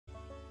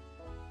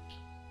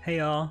Hey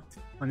y'all,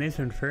 my name's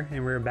Ventifer,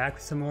 and we're back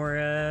with some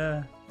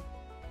more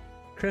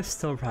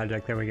crystal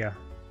project. There we go.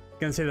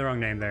 Gonna say the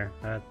wrong name there,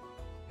 but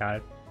got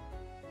it.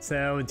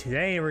 So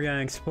today we're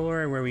gonna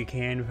explore where we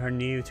can with our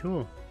new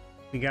tool.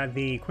 We got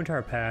the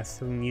Quintaur pass,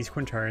 so we can use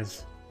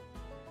Quintaurs.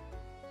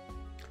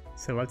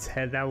 So let's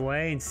head that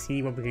way and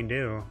see what we can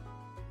do.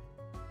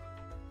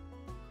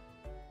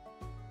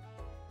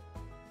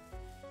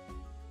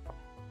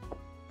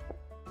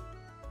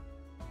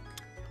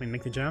 Can we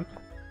make the jump?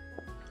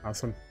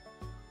 Awesome.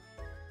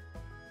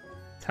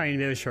 Tiny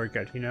bit of a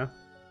shortcut, you know?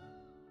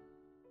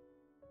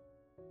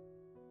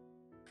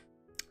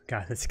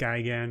 Got this guy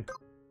again.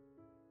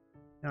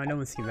 No, I don't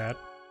want to see that.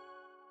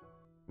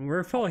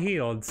 We're full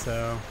healed,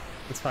 so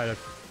let's fight it.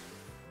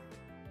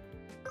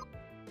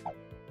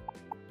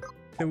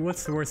 Then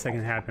what's the worst that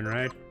can happen,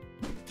 right?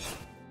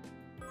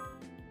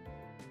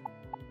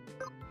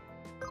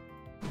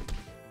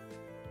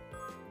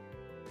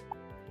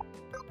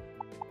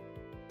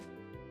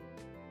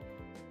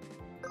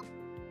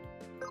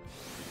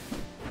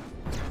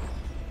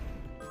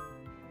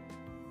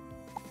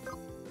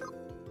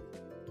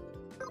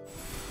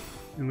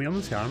 And we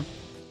almost got him.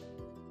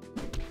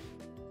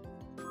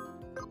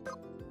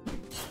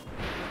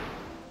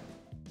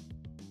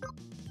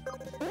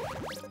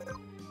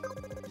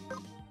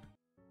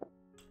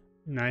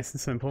 Nice and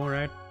simple,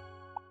 right?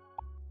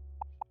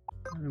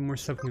 And more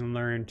stuff we can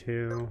learn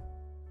to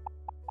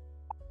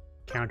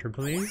counter,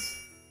 please.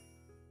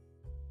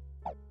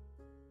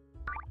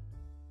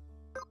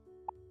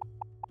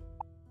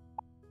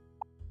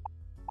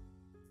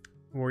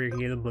 Warrior can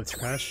get a Blitz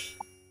Crush.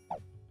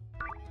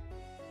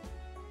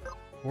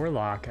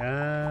 Warlock,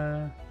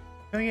 gonna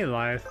get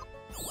life.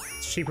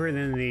 It's cheaper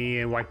than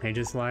the White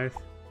Mage's life.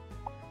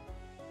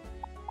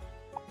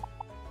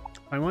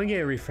 I want to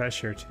get a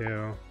refresher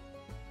too.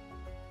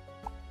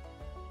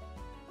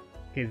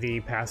 Get the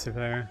passive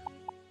there.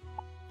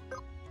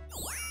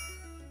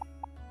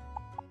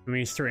 I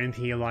mean, store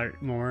MP a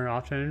lot more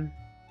often.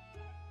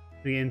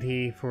 The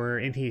MP for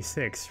MP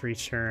 6 for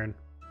each turn.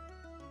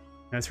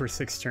 That's for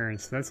 6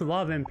 turns. So that's a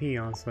lot of MP,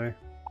 honestly.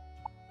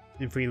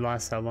 If we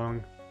last that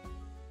long.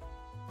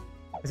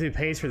 As it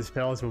pays for the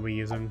spells we'll be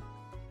using.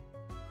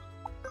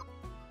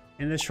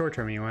 In the short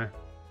term, anyway.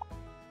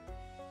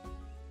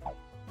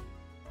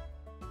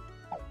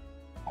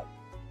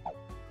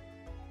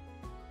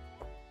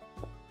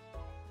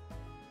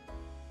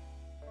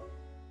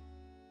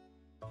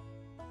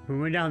 We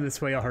went down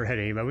this way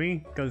already, but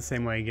we go the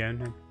same way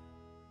again.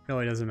 It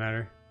really doesn't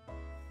matter.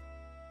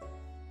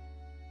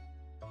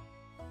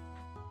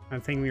 I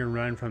think we can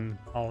run from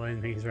all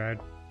enemies, right?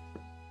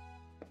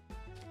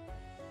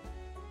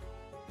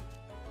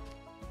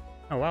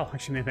 Oh wow, I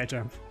actually made that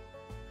jump.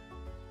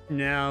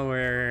 Now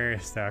we're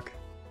stuck.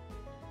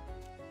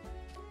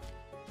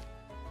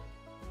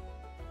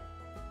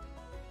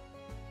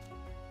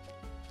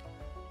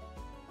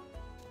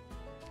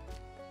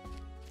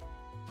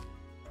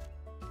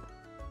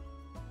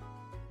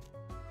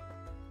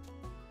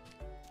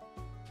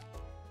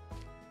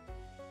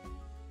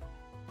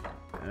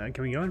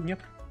 Can we go in?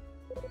 Yep.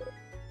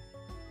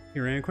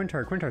 You're in a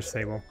Quintaur. Quintaur's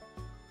stable.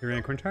 You're in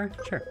a Quintaur?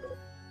 Sure.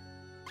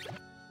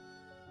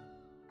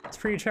 It's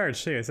free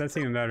charge too, so that's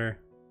even better.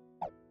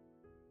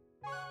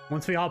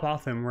 Once we hop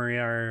off them, we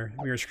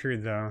are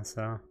screwed though,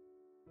 so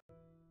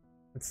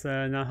let's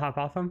not hop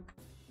off them.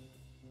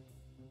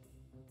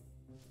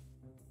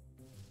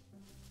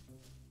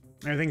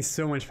 Everything's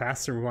so much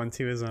faster with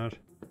 1-2, isn't it?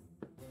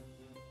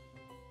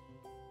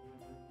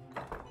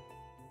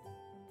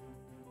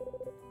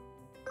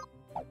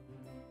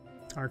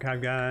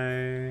 Archive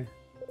guy,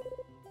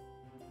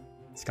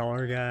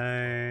 scholar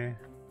guy.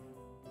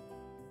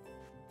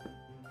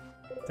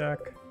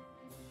 Duck.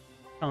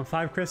 Oh,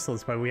 5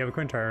 crystals, but we have a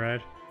Quintaur,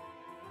 right?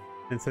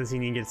 It says you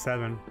need to get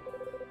 7.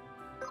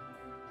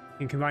 You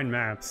can combine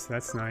maps,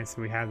 that's nice,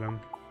 we have them.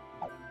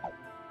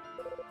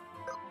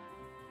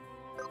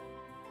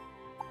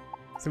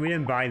 So we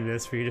didn't buy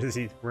this, we just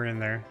we're in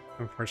there.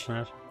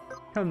 Unfortunate.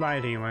 Come buy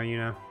it anyway, you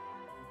know.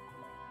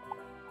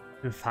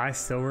 And 5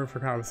 silver for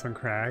Cobblestone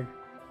Crag.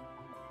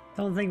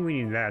 Don't think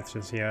we need that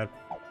just yet.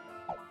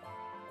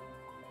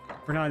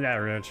 We're not that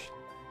rich.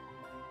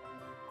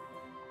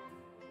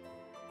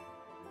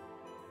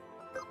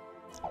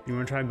 You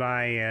wanna try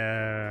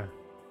buy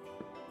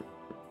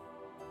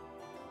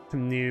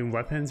some new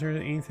weapons or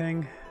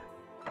anything?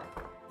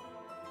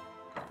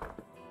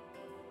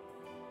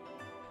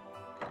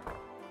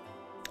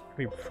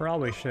 We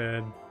probably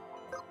should.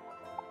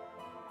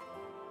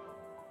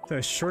 So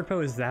a short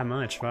bow is that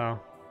much, wow.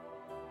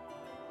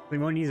 We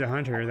won't use a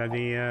hunter, that'd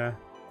be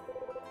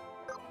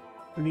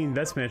the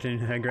investment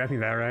in grabbing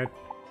that, right?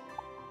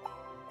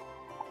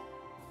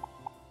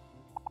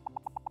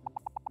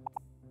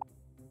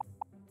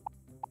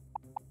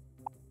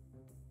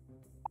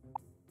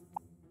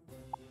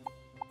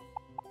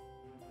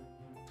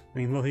 I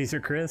mean, well, these are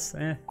Chris,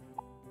 eh.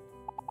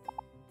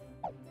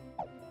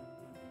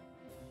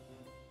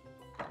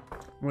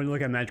 We'll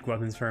look at magic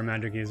weapons for our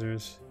magic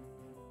users.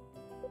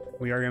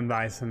 We are gonna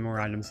buy some more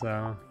items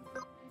though.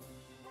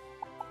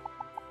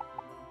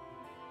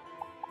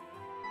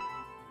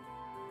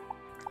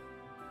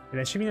 Yeah,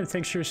 that should be the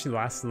tincture should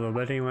last a little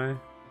bit anyway.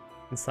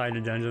 Inside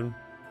the dungeon.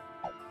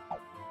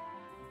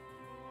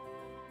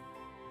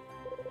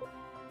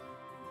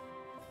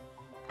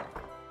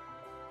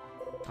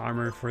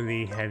 Armor for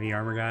the heavy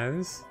armor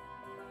guys.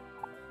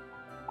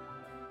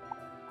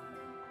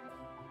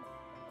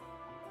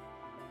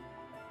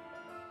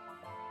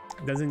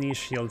 Doesn't need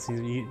shields, he's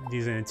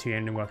using a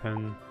two-handed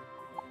weapon.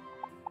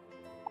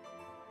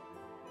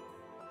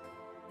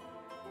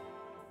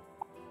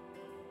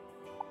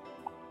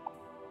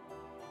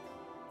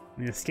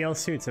 And the scale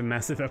suit's a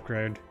massive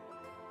upgrade.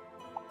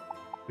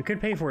 We could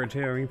pay for it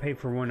too, we can pay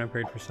for one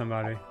upgrade for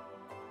somebody.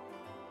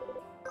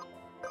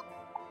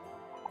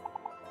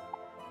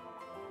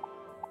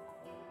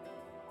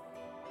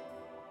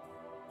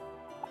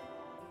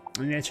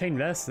 And that chain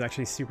vest is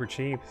actually super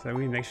cheap, so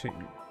we can actually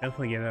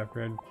definitely get an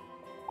upgrade.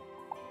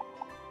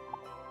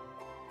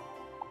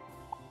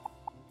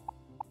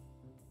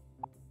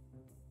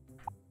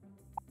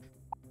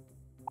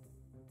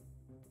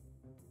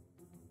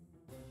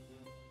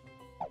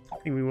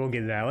 I think we will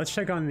get that. Let's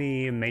check on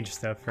the mage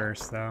stuff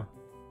first, though.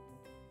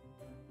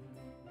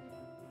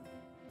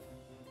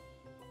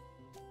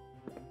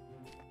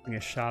 I think a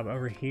shop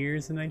over here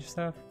is the mage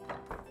stuff.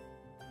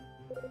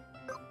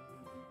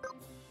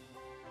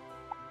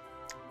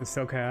 The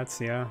silk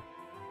hats, yeah.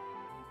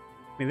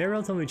 I mean, they're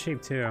relatively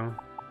cheap too.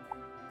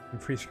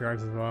 And free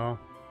scarves as well.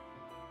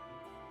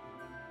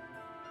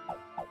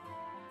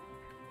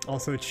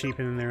 Also cheap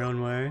in their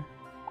own way.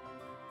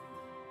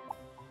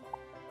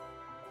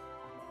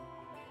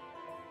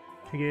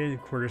 To get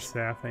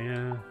quarterstaff,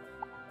 yeah.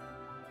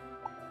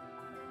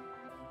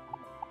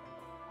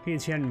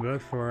 PHN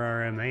book for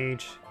our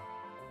mage.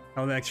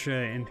 All the extra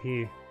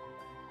MP.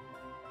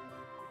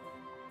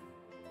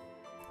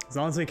 It's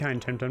honestly kind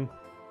of tempting.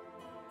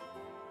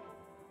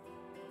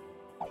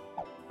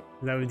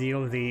 That would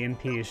deal with the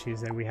MP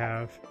issues that we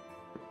have.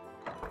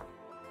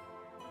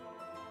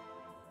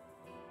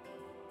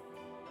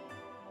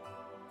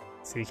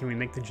 Let's see, can we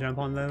make the jump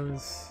on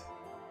those?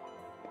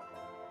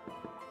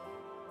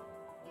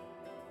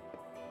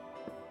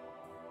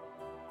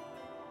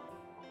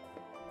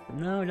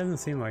 No, it doesn't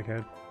seem like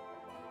it.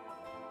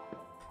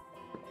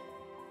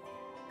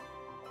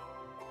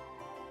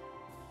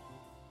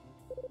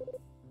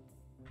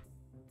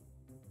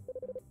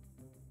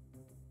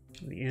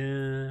 The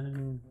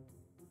end.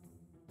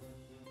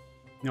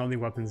 All the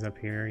weapons up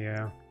here,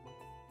 yeah.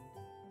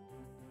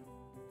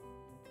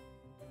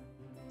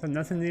 So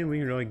nothing new we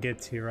can really get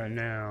to right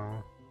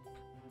now.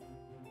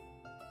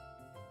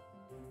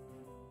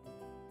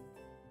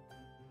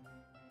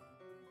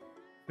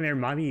 There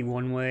might be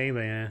one way, but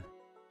yeah.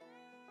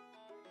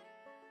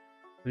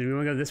 Do we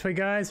want to go this way,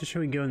 guys, or should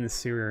we go in the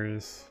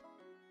sewers?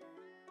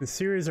 The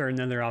sewers are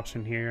another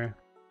option here.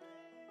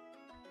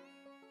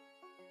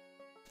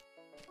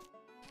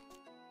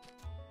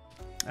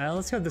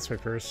 Let's go this way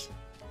first.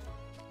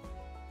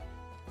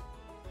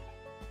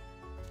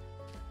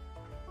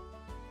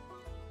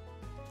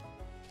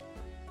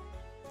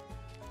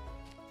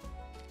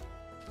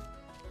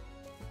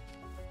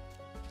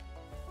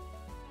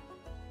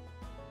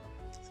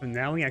 So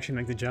now we actually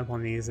make the jump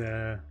on these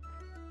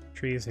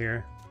trees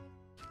here.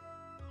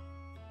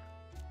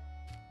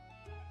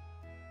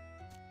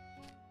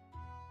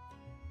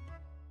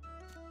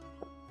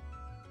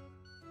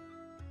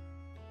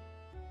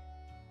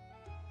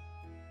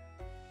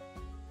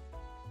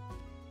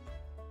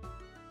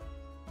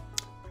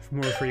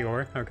 More free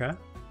ore, okay.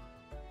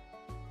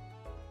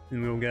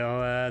 And we'll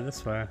go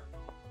this way.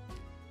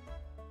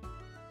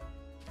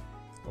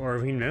 Or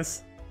if we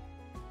miss.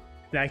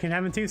 That can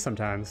happen too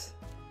sometimes.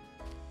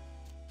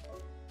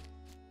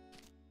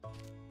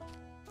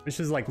 This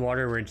is like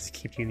water where it just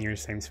keeps you in your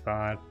same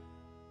spot.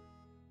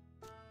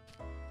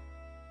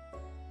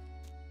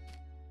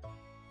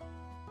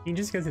 You can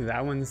just go through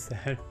that one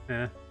instead.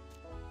 Eh.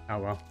 Oh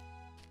well.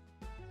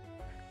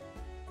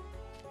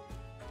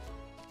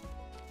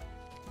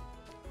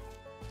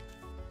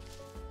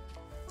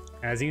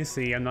 As you can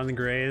see, I'm not the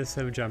greatest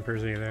of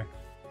jumpers either.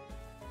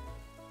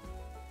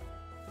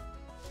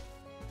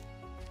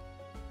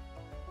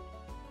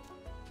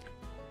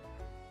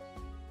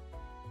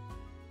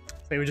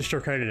 They would just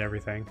shortcutted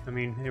everything. I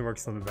mean, it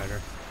works a little bit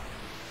better.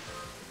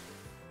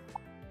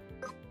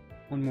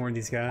 One more of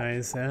these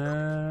guys.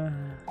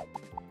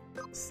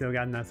 Still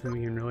got nothing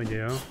we can really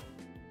do.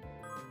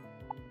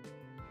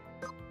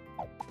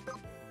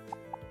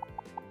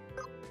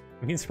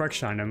 We can spark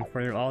shine them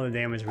for all the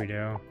damage we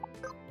do.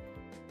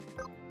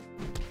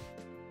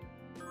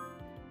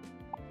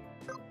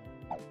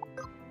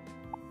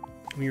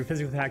 I mean, your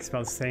physical attack's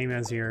about the same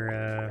as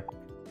your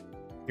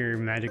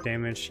magic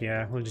damage.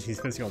 Yeah, we'll just use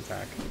physical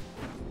attack.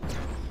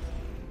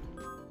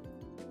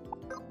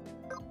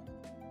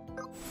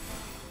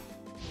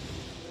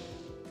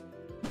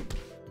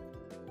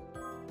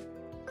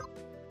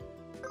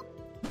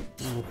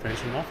 And we'll finish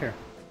him off here.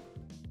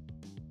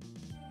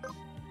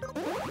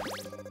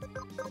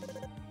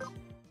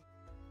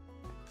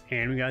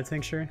 And we got a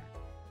tincture.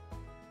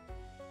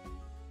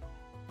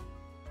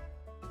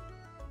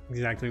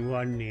 Exactly what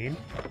I need.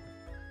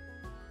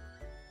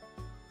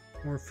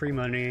 More free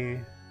money.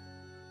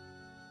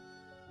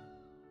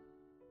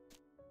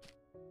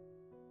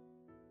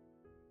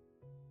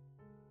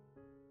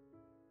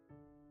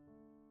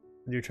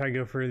 Do you try to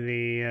go for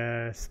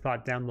the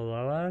spot down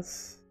below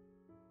us?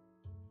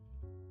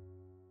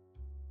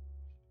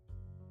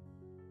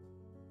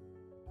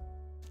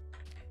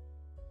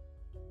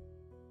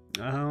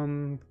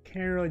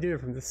 Can't really do it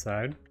from this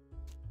side.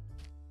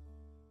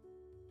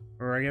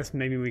 Or I guess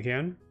maybe we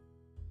can.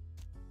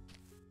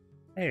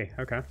 Hey,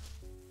 okay.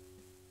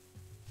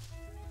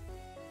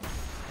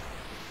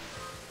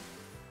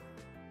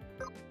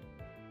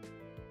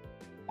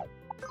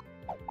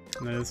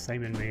 No, the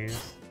same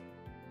enemies.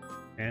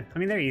 Yeah, I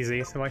mean they're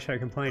easy, so why should I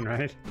complain,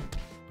 right?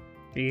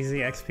 Easy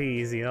XP,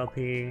 easy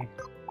LP.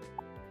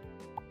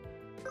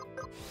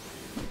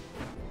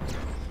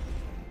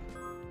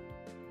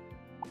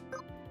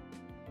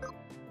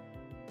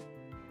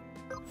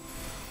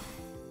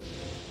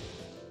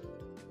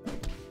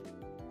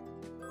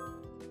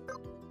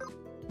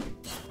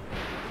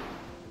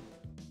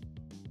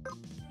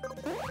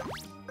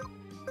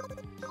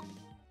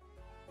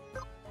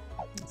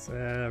 Let's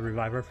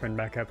revive our friend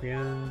back up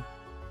again.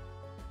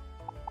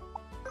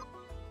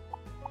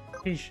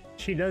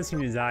 She does seem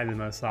to die the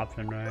most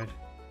often, right?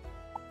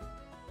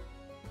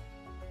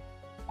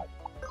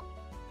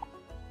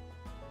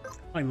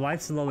 Like,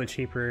 life's a little bit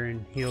cheaper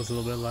and heals a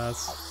little bit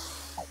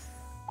less.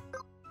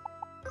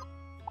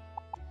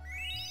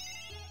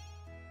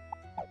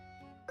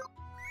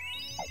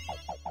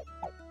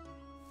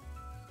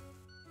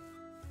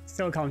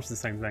 Still accomplishes the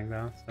same thing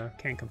though, so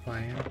can't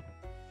complain.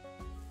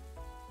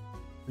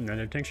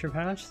 Another tincture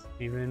patch?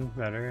 Even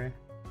better.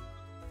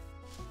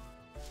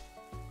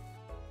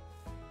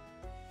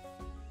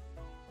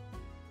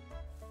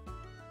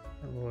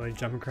 Will I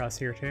jump across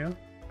here too?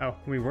 Oh,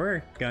 we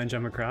were gonna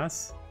jump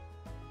across.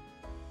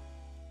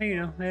 Hey, you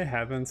know, it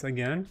happens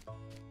again.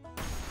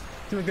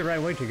 Seems like the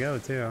right way to go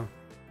too.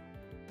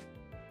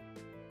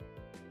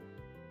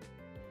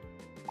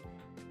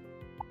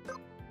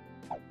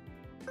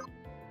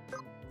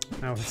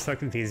 Oh, we're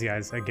stuck with these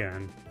guys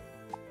again.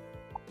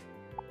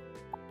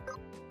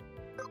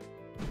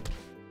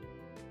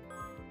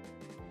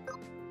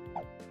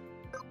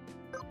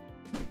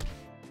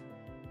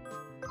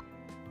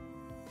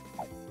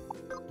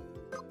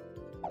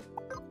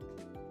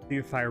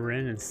 Do fire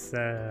in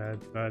instead,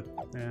 but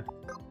yeah.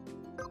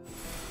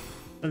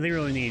 I don't think we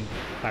really need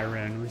fire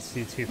in. We just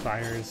need 2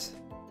 fires.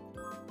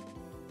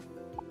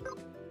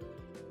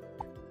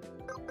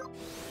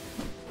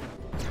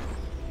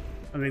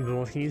 I mean, the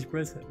wolf can use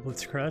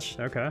Blitz Crush?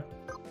 Okay.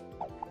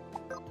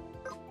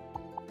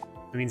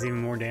 That means even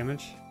more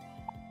damage.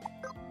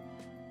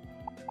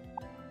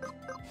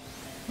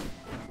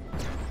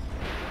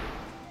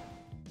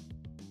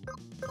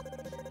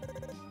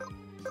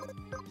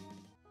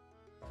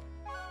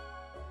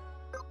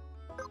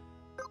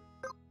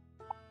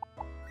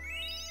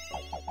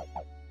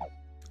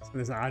 So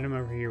there's an item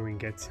over here we can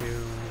get to.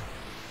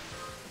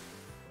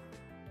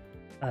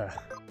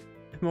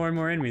 More and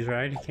more enemies,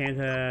 right? You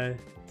can't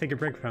take a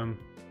break from.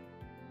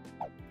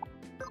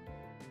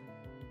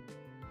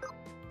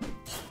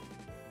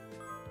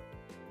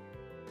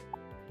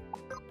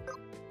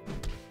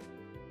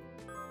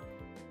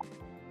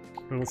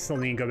 We'll still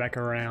need to go back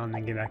around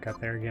and get back up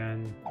there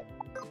again.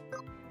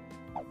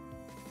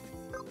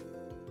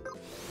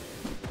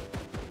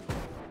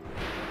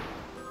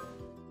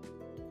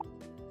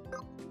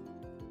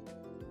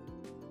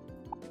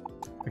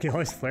 We can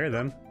always flare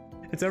them.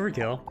 It's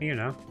overkill, you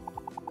know.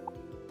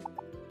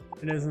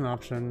 It is an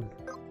option.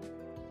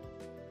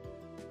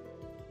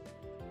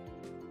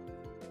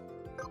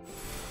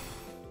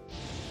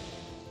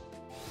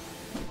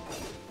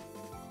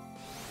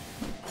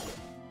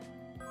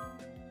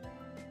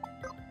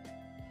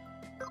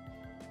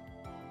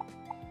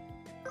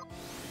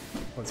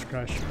 Let's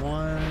crush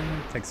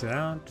one, takes it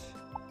out.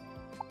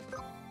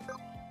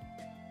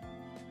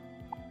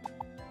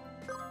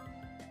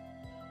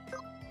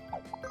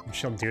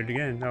 She'll do it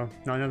again. No,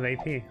 not enough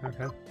AP.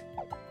 Okay.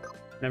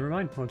 Never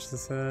mind. We'll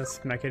just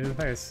smack it in the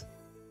face.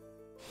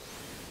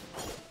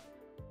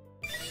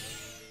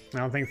 I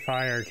don't think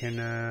fire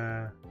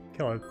can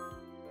kill it.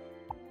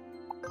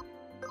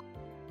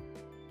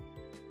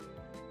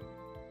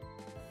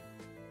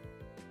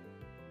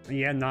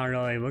 Yeah, not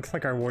really. Looks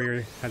like our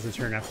warrior has a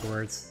turn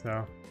afterwards,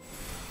 so.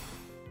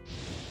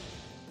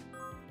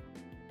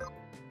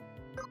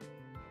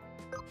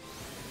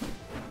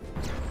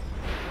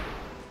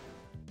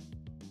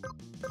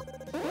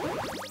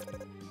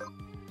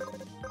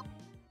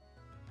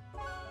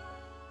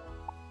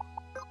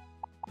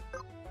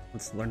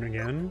 Let's learn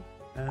again.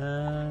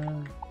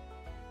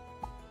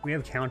 We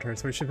have counter,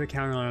 so we should put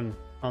counter on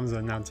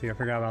Hamza now too. I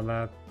forgot about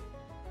that.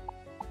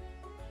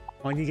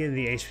 I'll get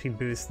the HP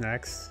boost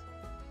next.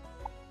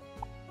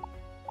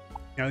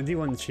 Yeah, I do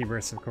want the chi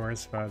burst, of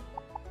course, but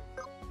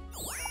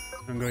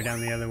I'm going down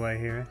the other way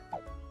here.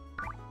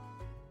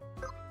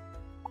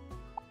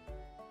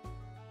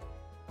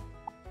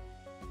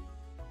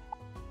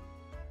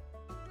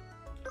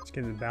 Let's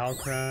get the Battle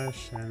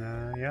Crush,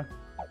 and yeah.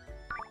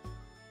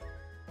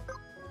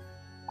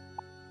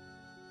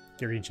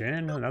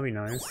 regen? Oh, that'd be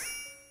nice.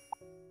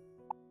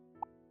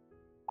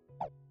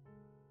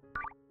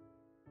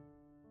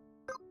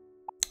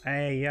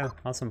 Hey, yeah,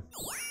 awesome.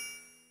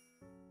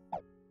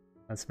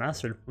 That's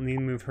mastered. We'll need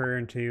to move her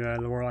into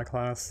the Warlock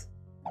class.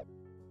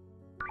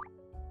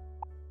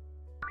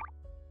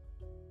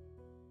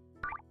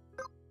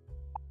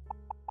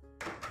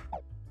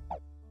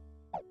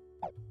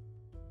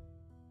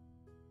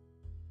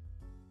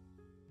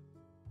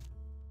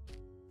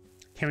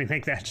 Can we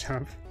make that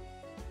jump?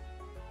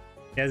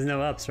 He has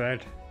no ups,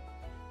 right?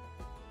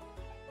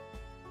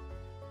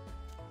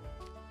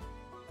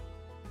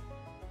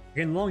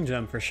 We can long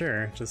jump for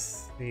sure,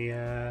 just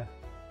the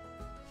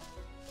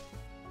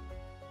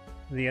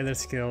other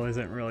skill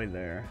isn't really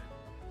there.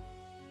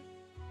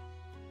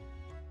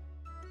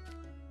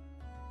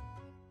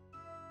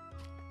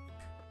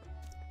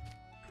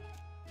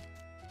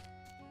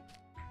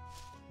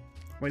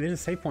 Wait, there's a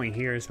save point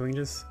here, so we can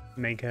just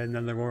make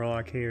another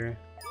Warlock here.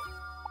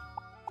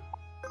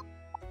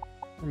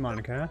 Or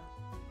Monica.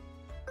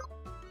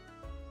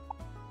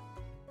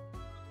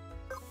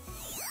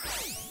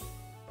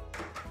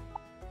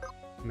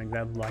 Make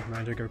that black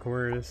magic, of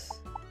course.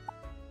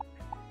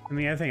 I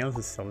mean, everything else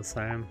is still the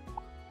same.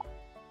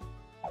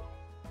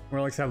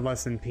 Warlocks have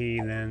less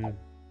MP than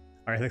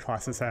our other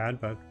classes had,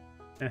 but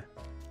eh.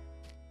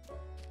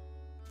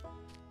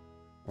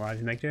 Why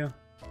did you make do?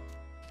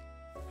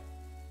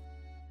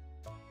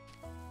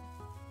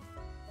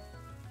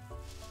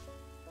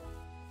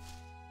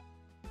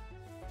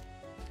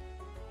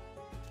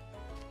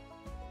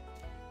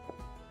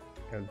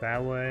 Go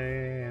that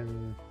way,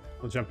 and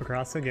we'll jump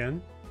across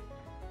again.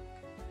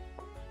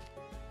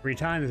 3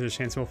 times there's a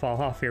chance we'll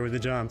fall off here with the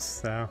jumps,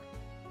 so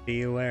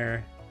be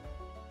aware.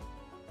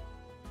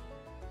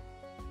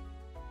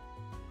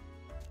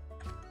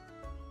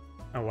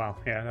 Oh wow,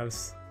 yeah, that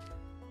was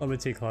a little bit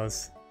too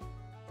close.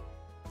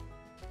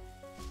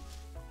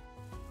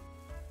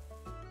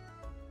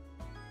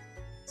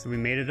 So we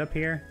made it up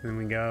here, then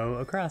we go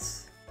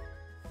across.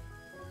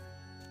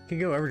 Could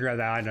go overdrive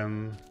the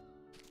item.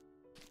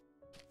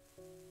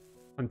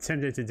 I'm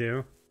tempted to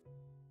do.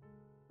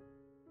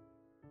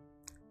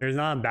 There's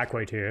not a back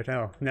way to it.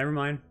 Oh, never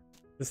mind.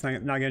 Just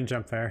not gonna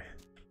jump there.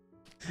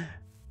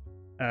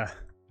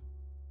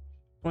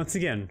 Once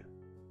again.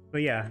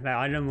 But yeah, that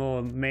item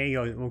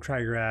we'll try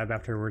to grab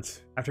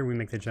afterwards, after we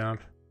make the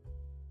jump.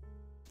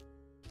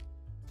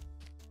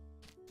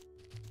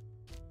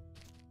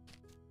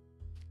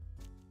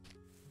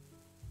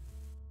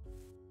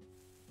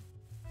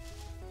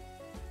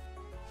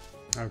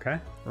 Okay,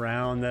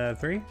 round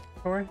 3,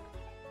 4.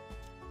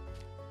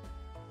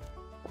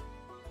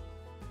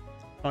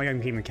 Not like I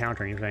can keep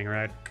encountering anything,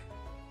 right?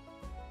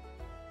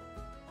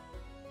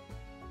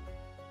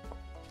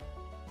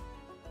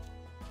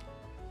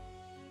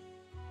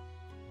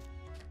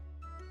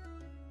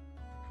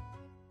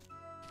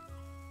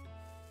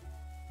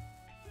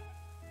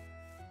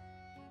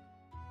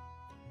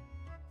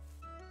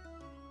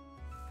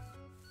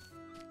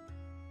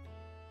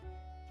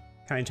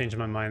 Kinda changed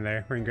my mind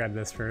there. We're gonna grab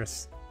this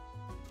first.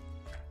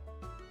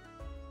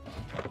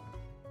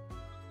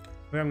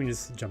 Well, we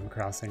just jump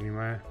across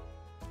anyway.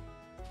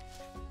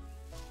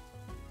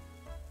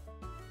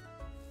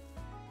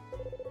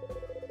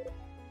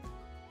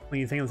 What do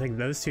you think it'll take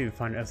those two to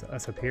find us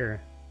up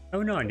here?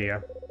 Oh, no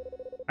idea.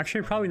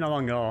 Actually, probably not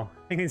long at all.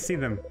 I can see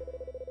them.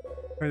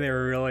 Where they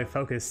were really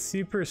focused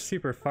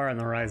super far on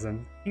the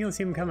horizon. I think you'll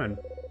see them coming.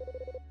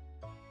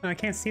 No, I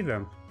can't see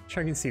them.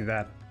 Sure I can see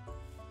that.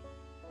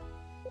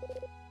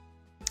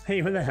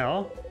 Hey, what the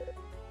hell?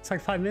 It's like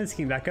 5 minutes to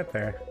get back up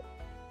there.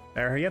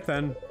 There, hurry up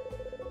then.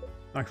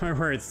 Mark my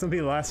words, don't be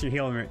the last to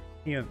hear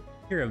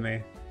of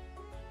me.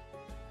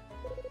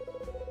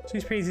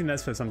 She's pretty easy to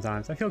mess with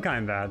sometimes. I feel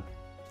kind of bad.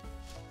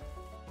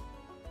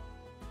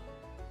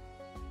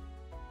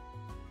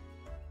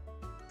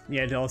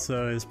 Yeah, it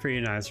also is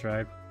pretty nice,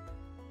 right?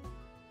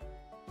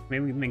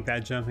 Maybe we can make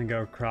that jump and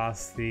go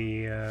across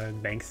the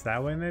banks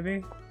that way,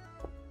 maybe?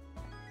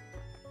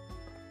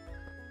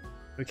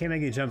 We can't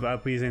make a jump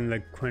up using the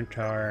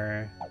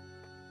Quintaur.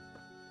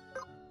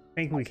 I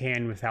think we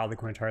can without the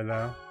Quintaur,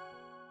 though.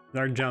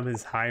 Our jump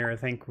is higher, I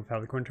think,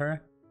 without the Quintaur.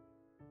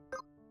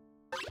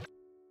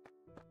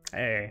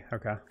 Hey,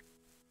 okay.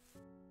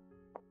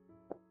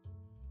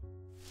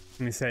 Let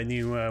me set a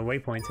new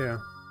waypoint, too.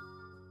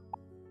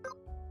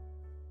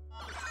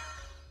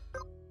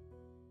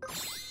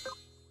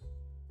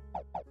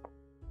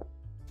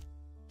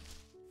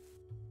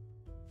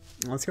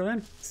 Let's go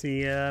in,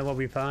 see what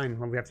we find,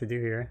 what we have to do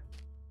here.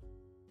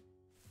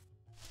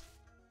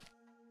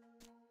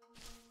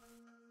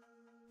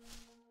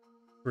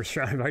 We're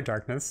surrounded by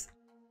darkness.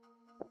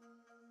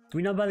 Do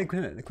we know about the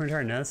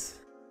Quintaur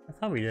Nest? I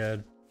thought we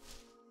did.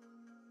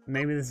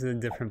 Maybe this is a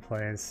different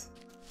place.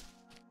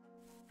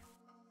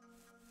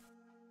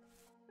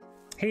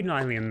 Hate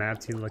not having a map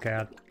to look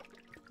at.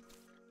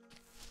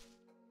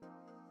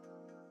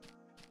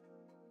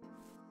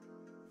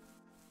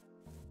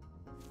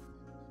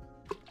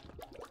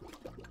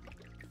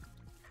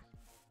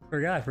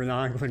 Forgot we're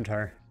not on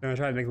Quintaur. Don't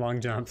try to make long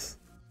jumps.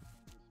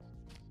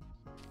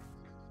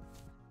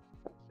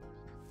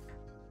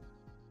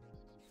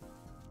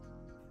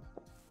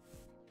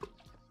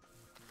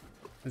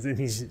 Because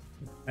then he's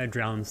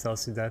drowned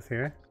himself to death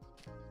here.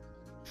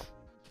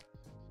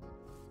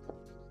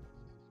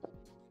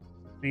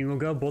 I mean, we'll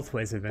go both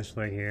ways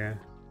eventually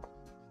here.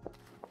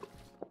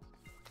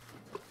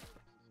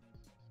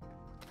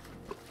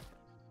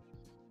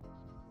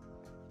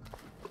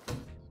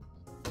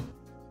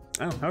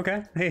 Oh,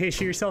 okay. Hey,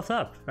 shoot yourself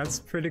up. That's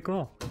pretty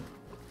cool.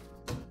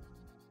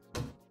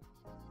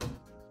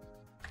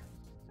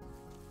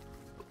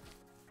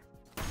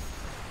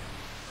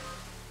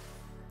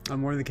 Oh,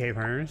 more of the cave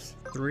hunters.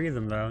 3 of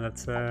them, though.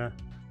 That's a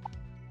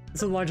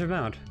large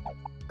amount.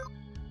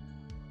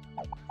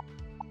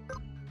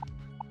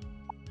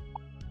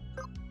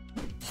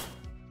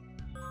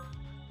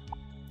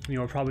 You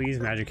know, we'll probably use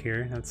magic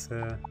here. That's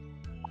a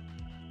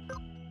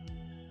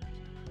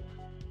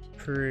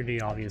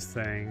pretty obvious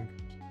thing.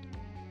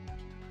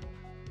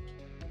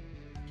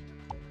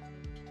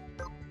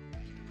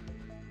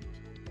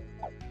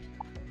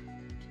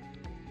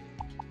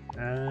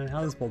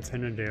 How does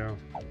Boltena do?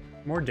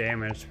 More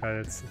damage, but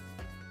it's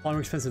a lot more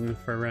expensive than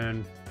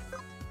Farin.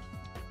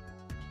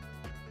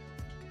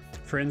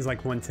 Farin's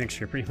like 1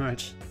 tincture, pretty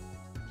much.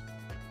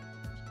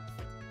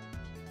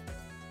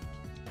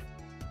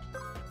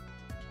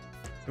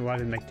 So what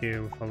did Mech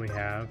do with what we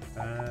have?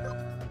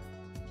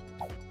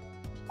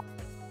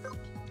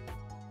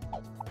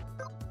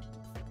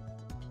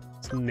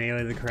 Let's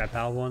melee the crap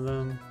out of one of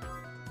them.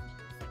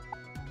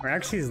 We're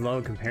actually low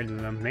compared to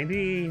them.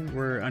 Maybe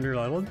we're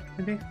under-leveled,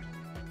 maybe?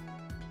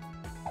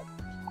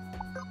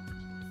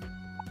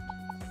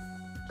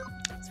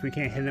 So we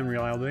can't hit them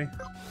reliably.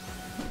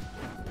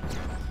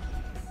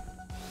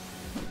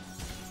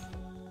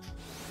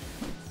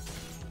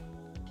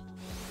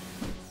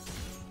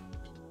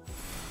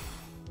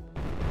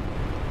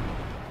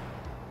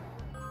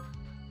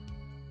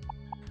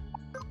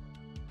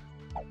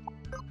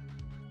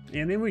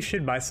 Yeah, maybe we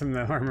should buy some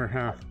of the armor,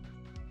 huh?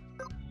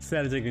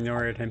 Instead of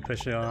ignore it and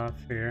push it off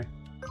here.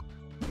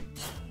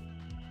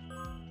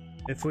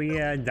 If we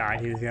die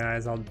to these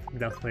guys, I'll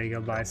definitely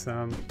go buy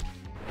some.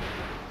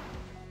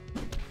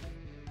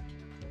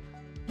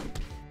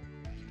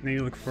 Maybe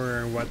look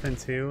for a weapon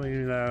too,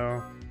 even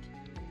though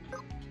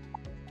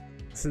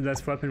the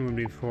best weapon would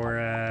be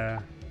for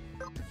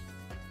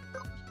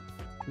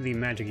the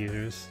magic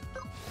users.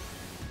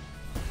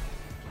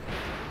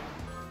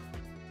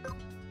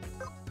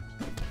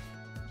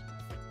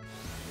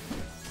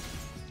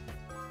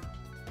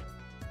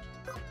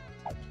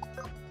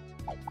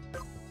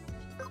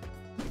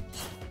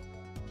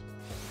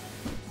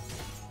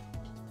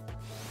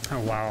 Oh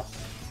wow.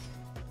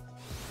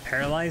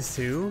 Paralyzed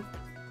too?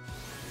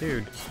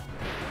 Dude.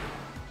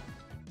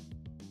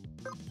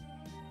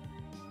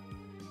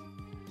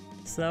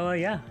 So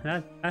yeah,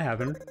 that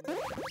happened. I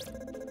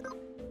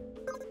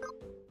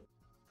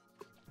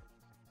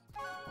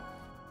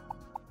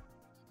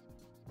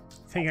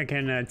think I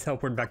can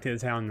teleport back to the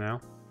town now.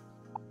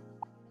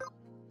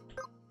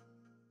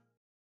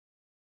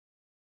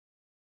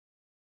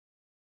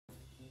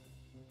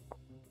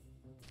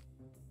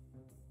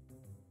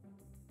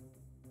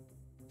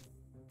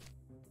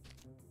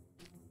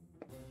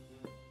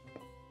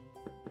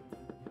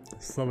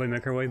 Slowly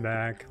make our way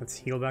back. Let's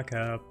heal back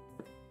up.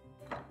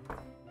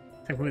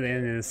 Technically the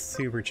inn is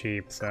super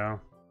cheap,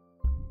 so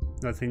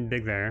nothing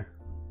big there.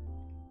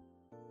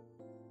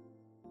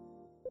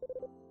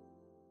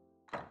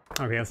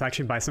 Okay, let's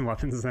actually buy some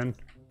weapons then.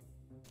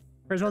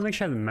 First of all, make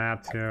sure I have the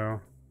map too.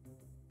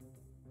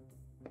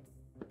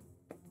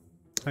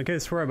 I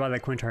could swear I bought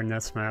that Quintaur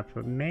Nest map,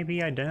 but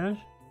maybe I didn't?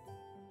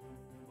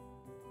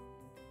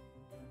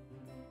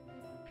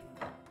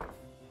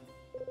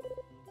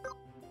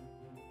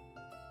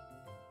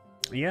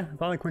 Yeah, I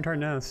bought the Quintaur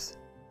Nest.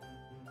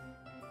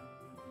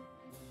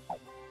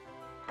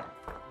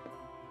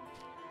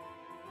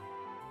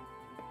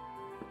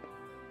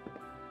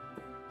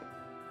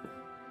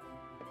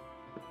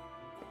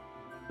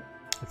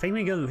 I think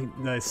we go to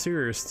the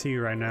sewers too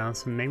right now,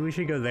 so maybe we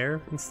should go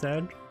there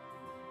instead.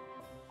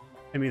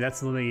 Maybe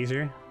that's a little bit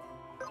easier.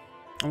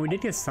 Oh, we did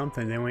get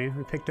something, didn't we?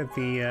 We picked up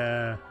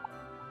the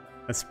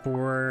a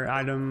spore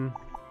item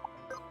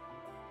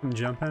from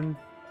jumping.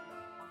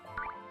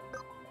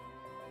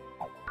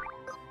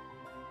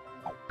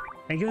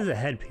 I think it was a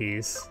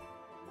headpiece.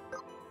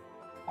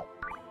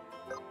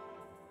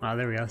 Ah,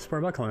 there we go. Spore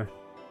buckler.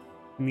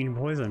 Immune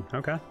poison.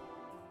 Okay.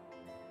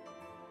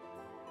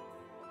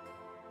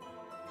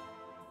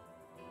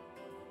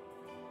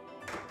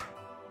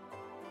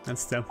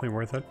 That's definitely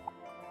worth it.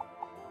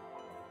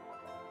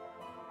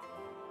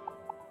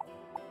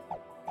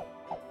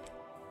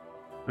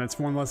 That's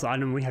one less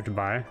item we have to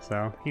buy,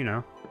 so, you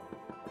know.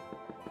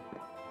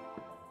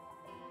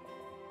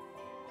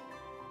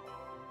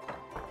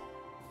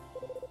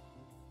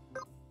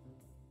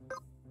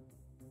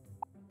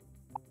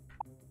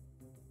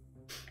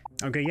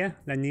 Okay, yeah,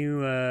 that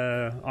new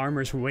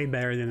armor's way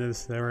better than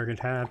this that we're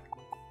gonna have.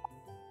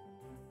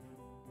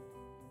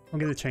 I'll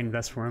get the chain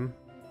vest for him.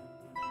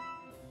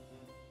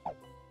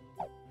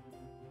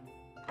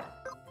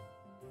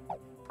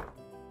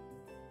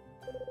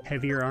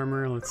 Heavier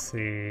armor, let's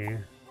see.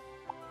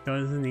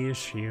 Doesn't need a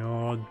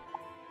shield.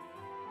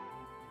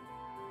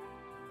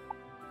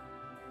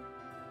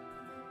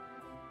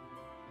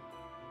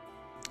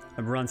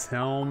 A bronze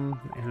helm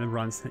and a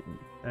bronze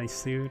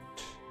suit.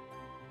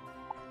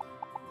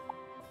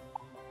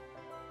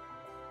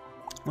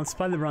 Let's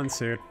buy the bronze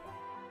suit.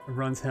 The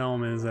bronze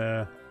helm is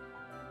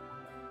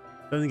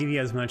doesn't give you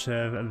as much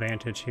of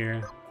advantage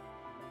here.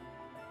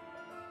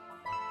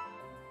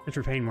 But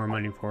you're paying more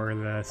money for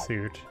the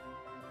suit.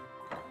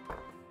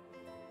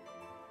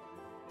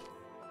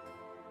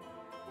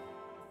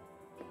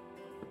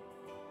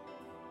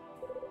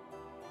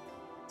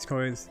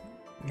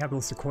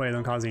 Capital Sequoia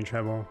don't cause any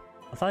trouble.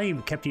 I thought he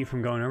kept you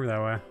from going over that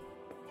way.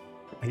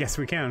 I guess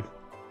we can.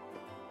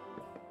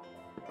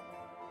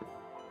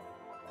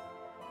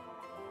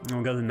 And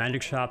we'll go to the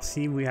magic shop,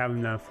 see if we have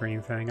enough for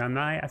anything.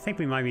 I think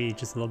we might be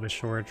just a little bit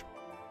short.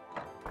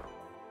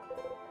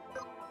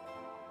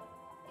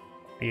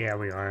 Yeah,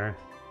 we are.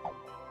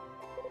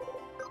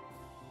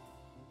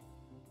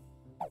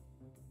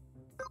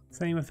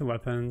 Same with the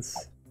weapons.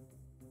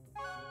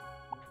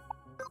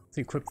 Let's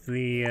equip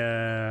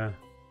the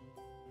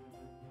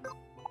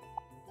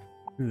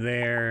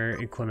their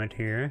equipment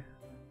here.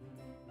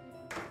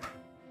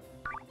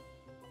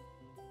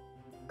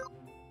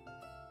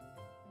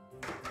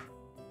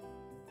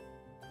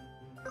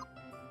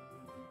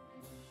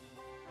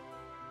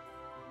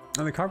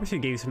 Oh, the carpet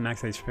suit gave you some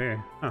max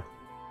HP. Huh.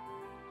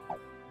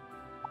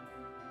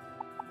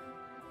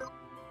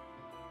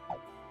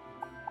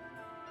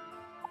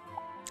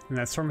 And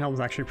that storm helm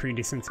is actually pretty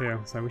decent too,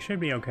 so we should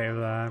be okay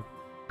with that.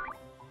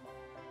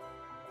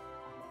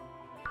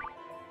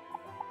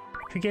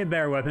 Could get a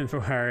better weapon for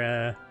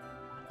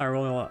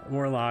our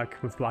warlock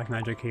with black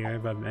magic here,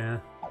 but eh.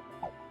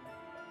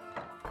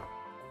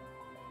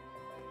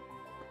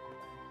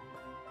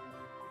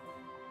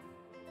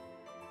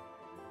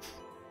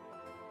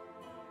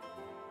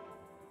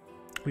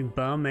 We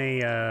bum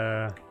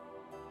a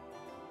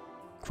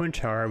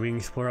Quintaur, we can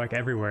explore like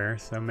everywhere,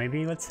 so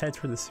maybe let's head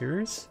for the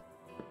sewers?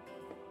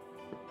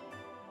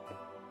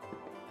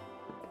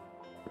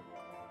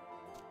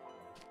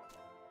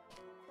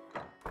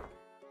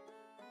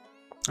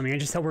 I mean, I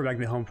just teleport back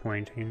to the home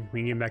point, and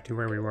we can get back to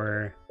where we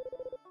were.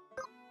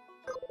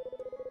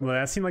 Well,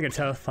 that seemed like a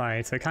tough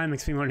fight, so it kind of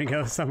makes me want to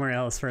go somewhere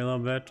else for a little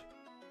bit.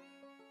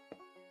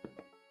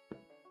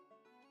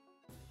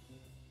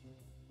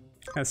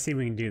 Let's see if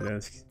we can do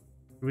this.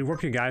 We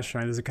warp your guys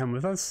shrine, does it come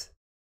with us?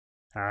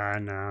 Ah,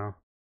 no.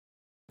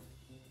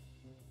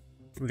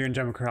 We're gonna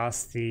jump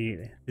across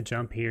the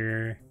jump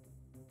here.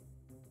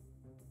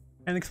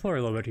 And explore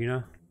a little bit, you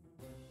know?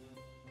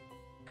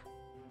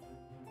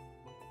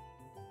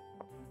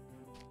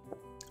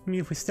 I mean,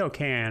 if we still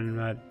can,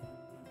 but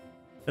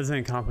it doesn't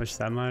accomplish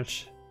that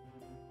much.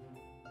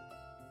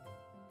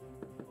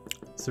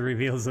 So it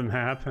reveals the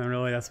map, and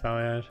really that's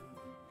about it.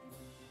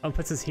 Oh, it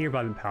puts us here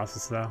by the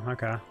palaces though,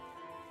 okay.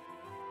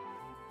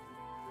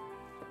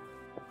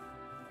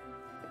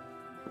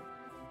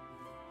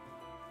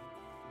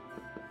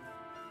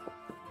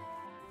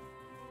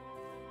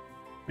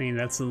 I mean,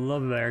 that's a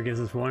little bit there, gives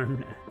us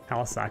one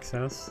house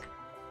access.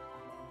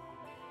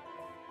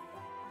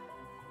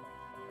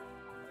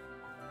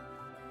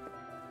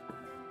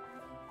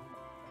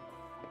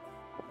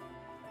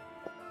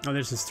 Oh,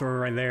 there's the store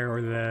right there,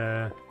 or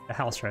the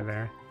house right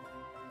there.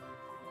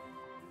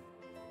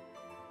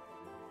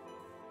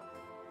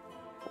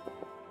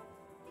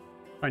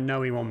 I know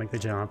we won't make the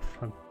jump.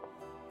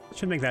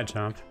 Should make that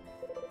jump.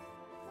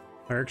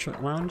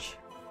 Cleric Lounge?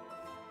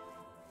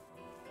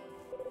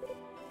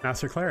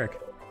 Master Cleric.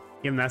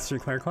 You have Master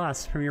Cleric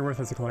class. Prove your worth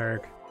as a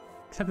cleric.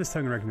 Accept this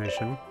token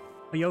recognition.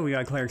 Oh, yo, we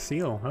got a cleric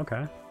seal.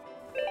 Okay.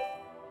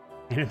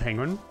 And a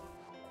penguin.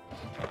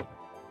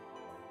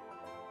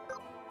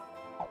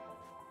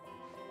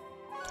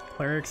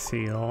 Cleric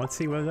seal. Let's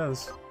see what it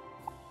does.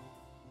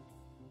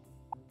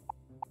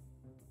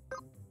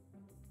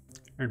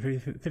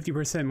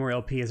 50% more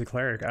LP as a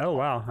cleric. Oh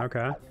wow.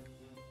 Okay.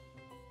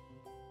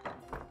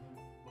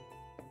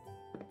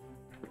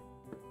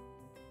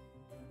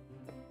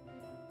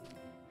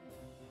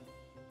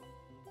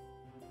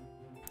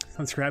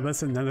 Let's grab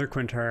us another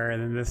Quintaur,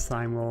 and then this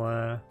time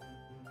we'll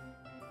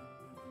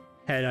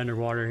head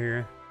underwater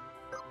here.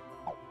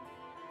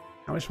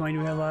 How much money do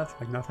we have left?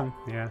 Like nothing?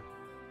 Yeah.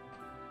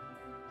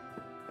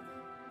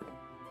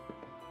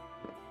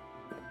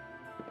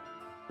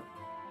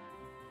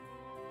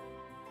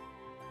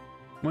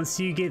 Once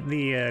you get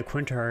the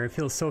Quintaur, it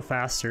feels so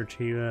faster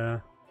to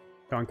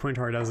go on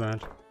Quintaur, doesn't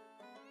it?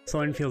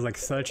 Slowing feels like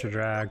such a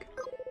drag.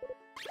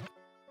 Did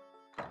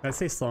I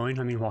say slowing?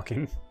 I mean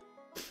walking.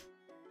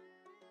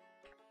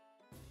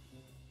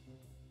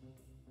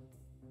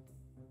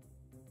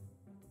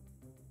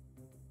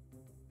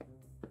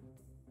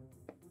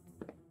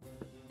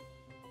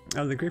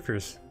 Oh, the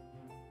griefers.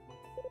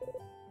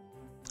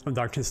 Oh,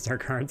 Darkness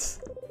Dark Hearts.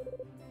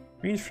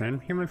 Greetings,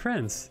 friend. Here are my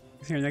friends.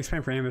 This is your next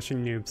plan for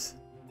ambushing noobs.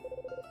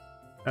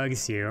 Oh,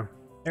 it's you.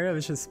 There,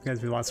 it's just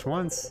because we lost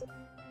once.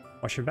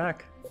 Watch your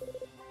back.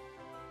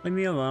 Leave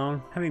me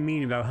alone. Having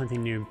mean about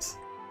hunting noobs.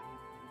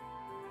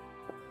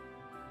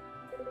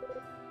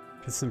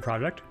 Just some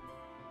project.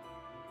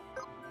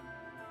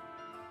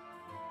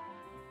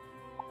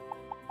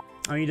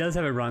 Oh, he does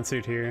have a bronze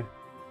suit here.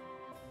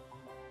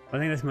 I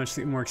think that's much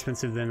more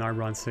expensive than our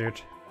bronze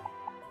suit.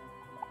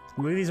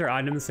 I believe these are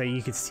items that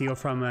you could steal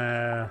from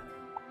a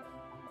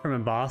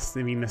boss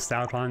that we missed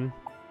out on.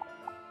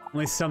 At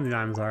least some of the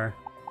items are.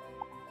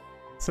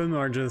 Some of them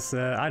are just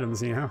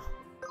items, you know?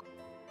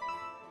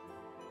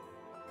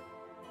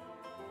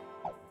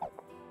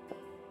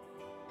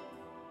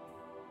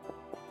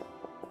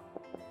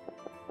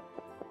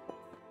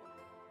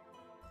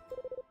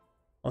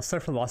 Let's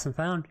start for lost and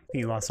found.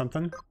 You lost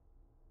something?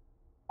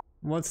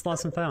 What's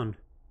lost and found?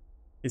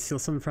 You steal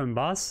something from a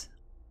boss?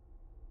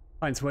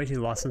 Find its way to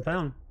lost and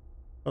found.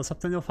 Well,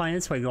 something will find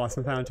its way to lost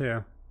and found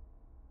too.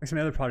 Like some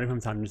other product from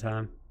time to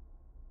time.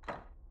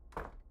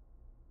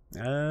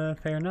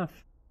 Fair enough.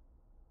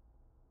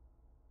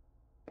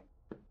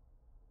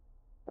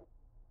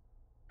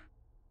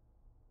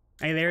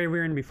 Hey, there we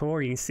were in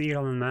before, you can see it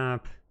on the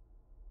map.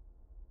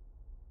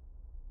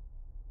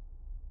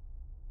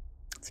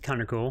 It's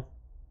kinda cool.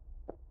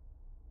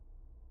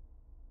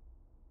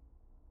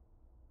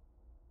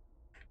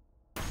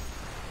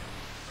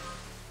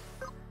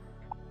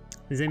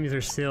 These enemies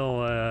are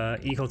still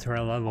equal to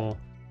our level.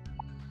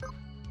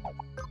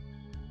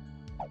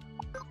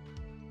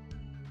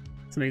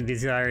 So maybe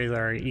these guys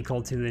are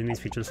equal to the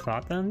enemies we just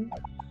fought then?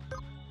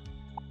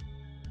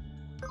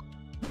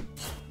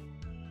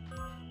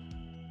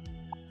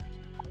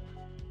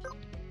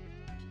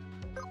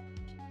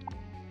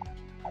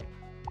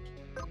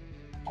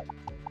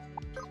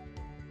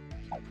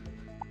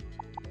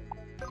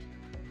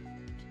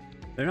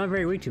 They're not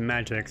very weak to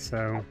magic,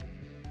 so...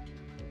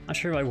 Not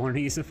sure if I want to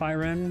use the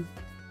fire in.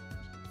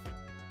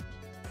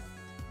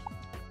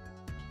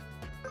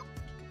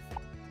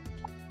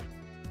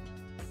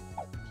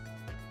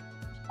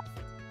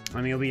 I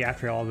mean, it'll be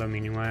after all of them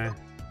anyway.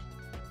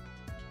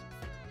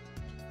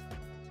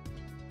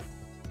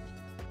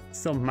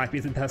 Still might be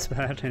the best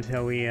bet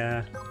until we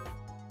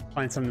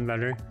find something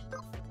better.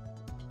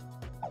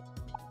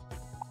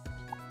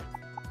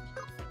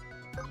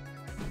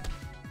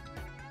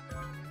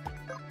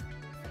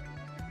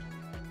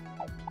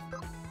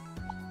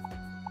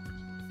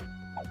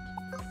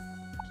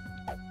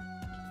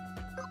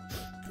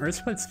 Earth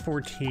Split's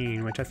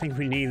 14, which I think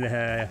we need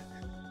the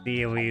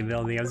AoE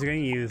ability. I was going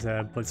to use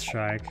Blitz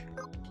Strike.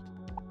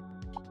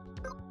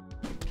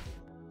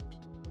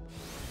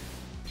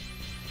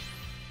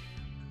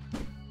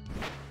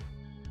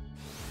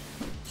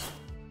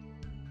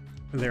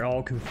 They're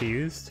all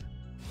confused.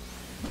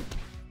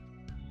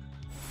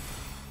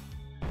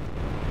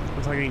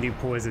 Looks like I can do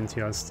poison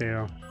to us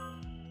too.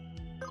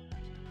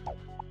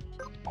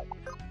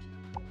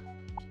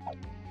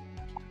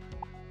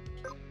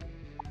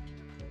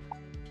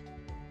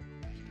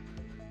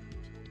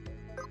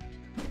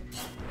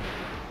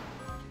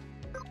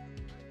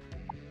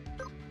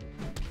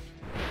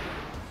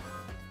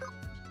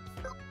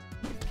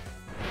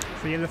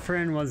 So yeah, the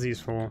friend was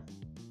useful.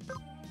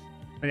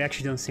 But they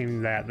actually don't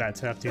seem that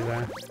tough, do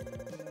they?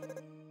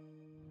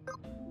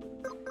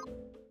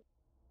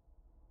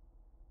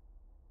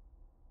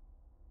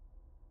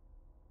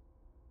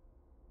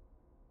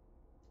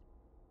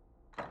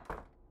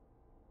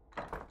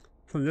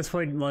 So this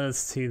way led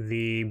us to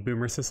the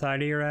Boomer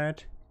Society,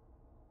 right?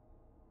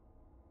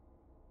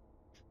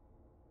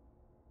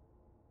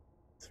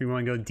 So we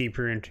want to go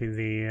deeper into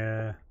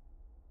the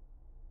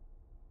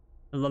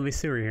lovely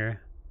sewer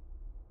here.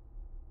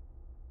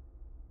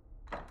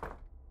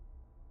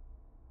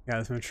 Yeah,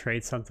 let's gonna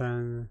trade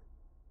something.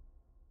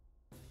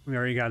 We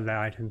already got that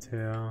item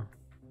too.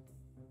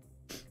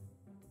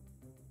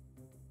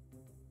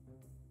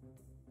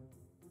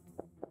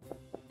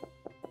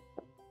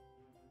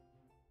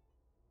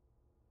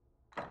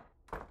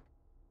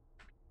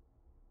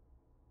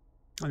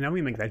 Oh, now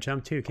we make that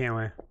jump too, can't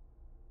we? At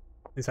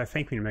least I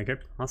think we can make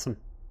it. Awesome.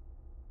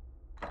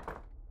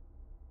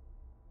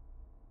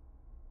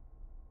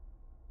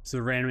 Just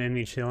a random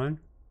enemy chilling.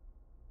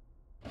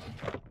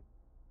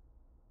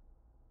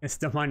 It's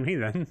don't mind me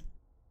then.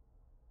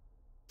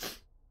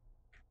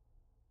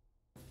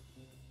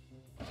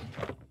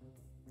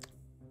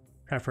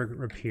 Prefer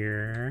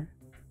repair.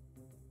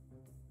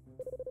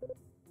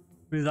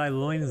 Who's thy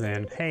loins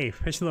in? Hey,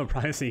 fish a little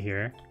privacy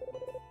here.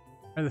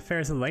 Are the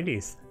fairest of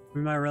ladies?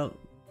 With my robe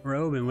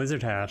and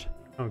wizard hat.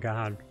 Oh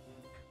god.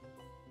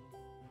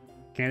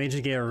 Can't they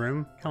just get a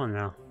room? Come on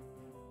now.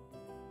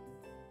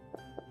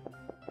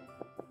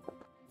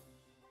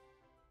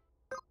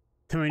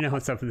 Don't we know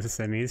what's up with this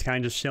enemy? He's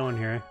kind of just chilling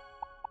here.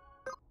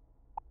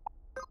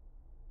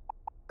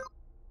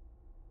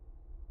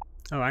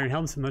 Oh, Iron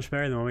Helm's much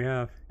better than what we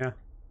have. Yeah.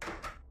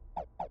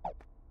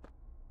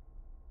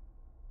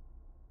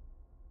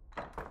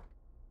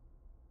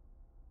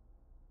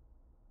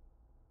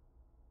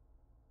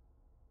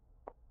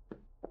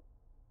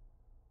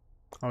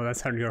 Oh, that's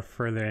how to go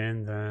further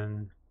in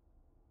then.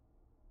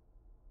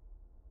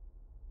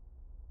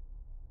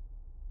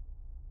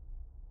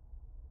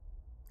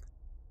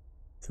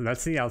 So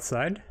that's the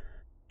outside.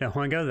 Don't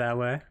want to go that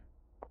way.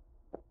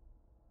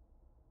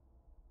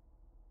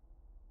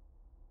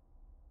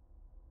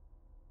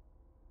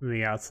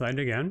 The outside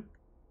again.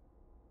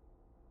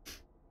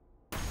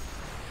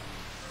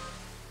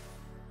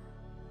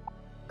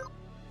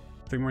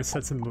 3 more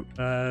sets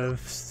of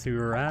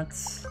sewer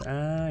rats.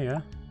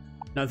 Yeah.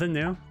 Nothing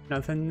new.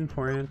 Nothing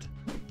important.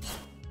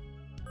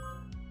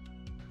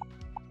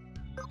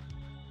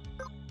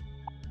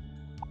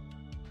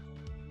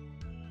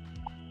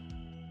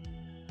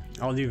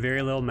 I'll do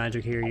very little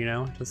magic here, you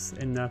know? Just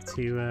enough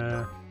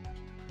to,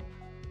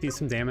 do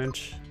some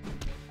damage.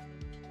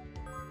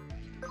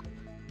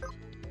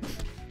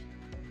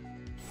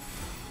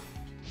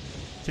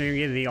 So you're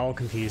gonna get the all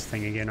confused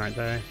thing again, aren't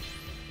they?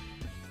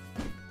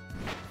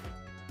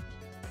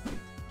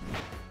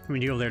 We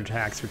deal with their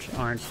attacks, which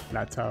aren't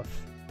that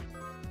tough.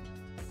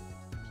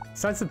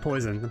 Besides the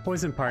poison. The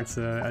poison part's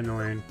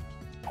annoying.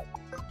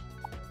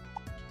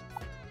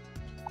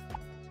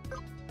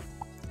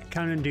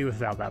 Kinda do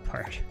without that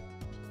part.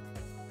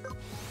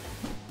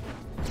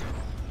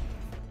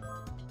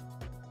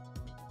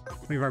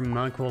 I believe our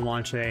monk will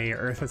launch a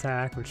earth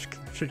attack, which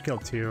should kill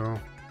 2.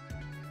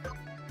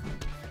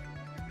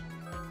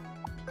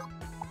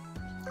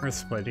 Earth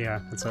split, yeah,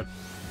 that's it.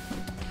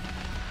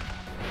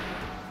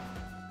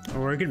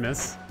 Or a good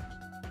miss.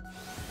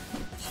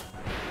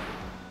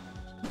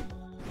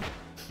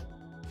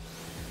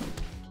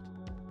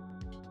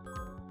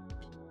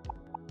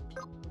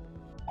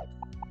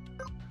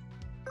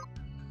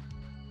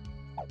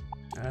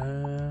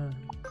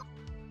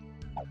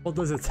 Well,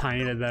 does a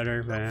tiny bit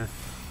better, but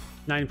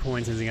 9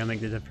 points isn't gonna make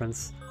the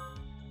difference.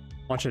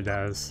 Watch it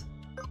does.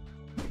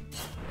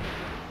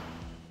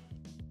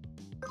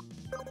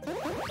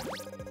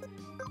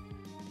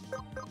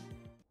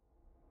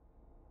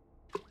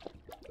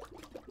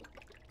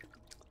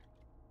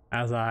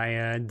 As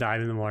I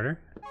dive in the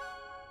water.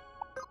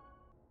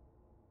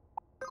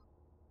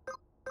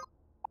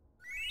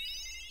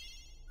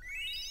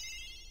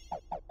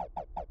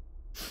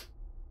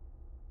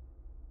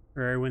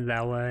 Or I went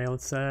that way.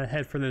 Let's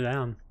head further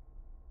down.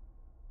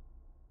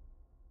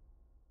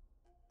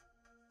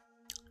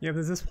 Yep,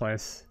 there's this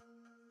place.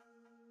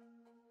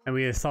 And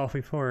we saw it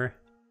before.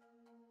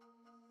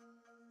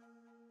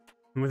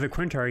 And with the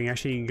Quintaur, you can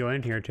actually go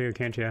in here too,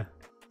 can't you?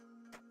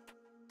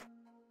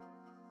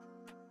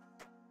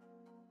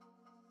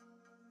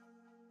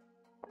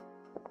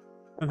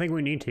 I don't think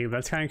we need to, but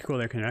that's kind of cool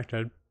they're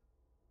connected.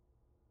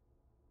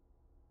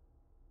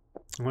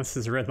 What's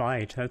this red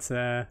light? That's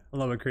a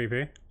little bit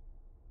creepy.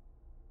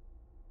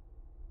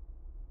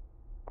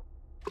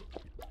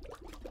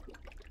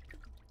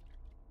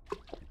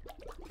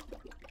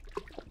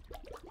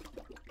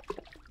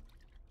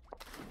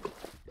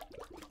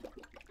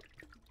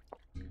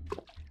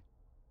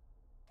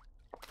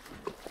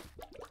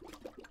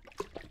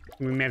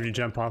 We may have to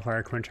jump off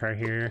our Quintaur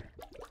here.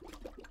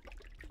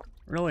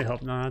 Really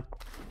hope not.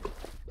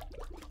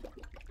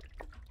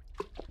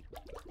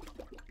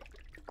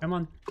 Come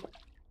on.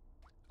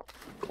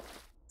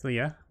 So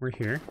yeah, we're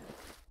here.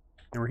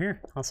 And we're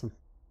here. Awesome.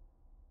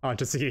 Oh,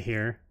 just to get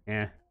here.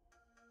 Yeah.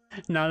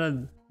 Not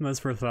the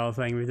most worthwhile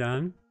thing we've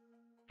done.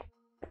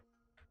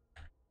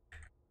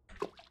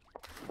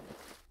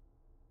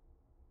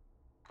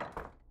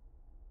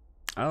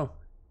 Oh.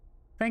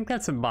 I think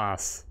that's a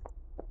boss.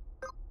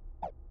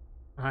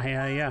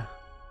 Yeah.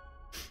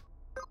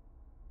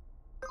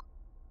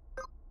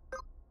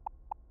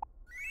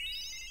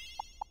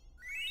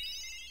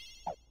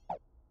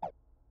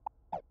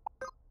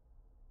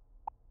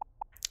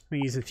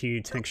 We use a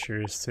few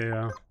tinctures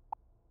to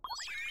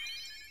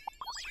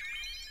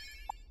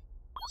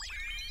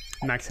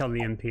max out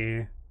the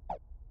MP.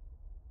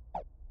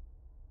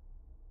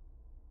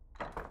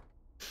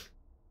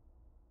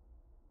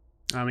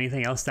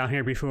 Anything else down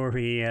here before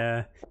we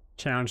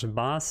challenge the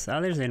boss?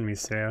 Oh, there's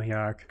enemies too.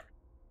 Yuck.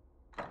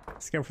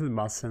 Let's go for the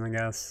boss then, I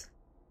guess.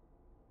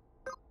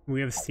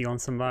 We have steel on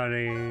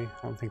somebody. I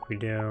don't think we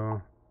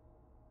do.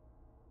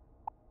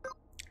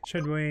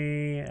 Should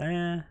we? I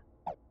mean,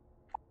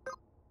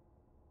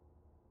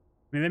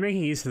 they're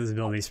making use of this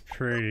abilities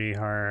pretty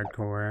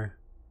hardcore.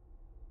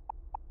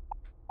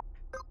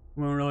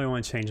 We don't really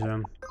want to change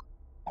them.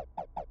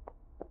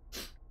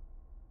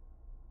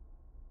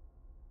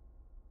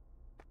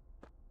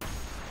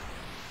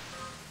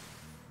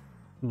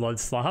 Blood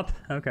slop?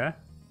 Okay.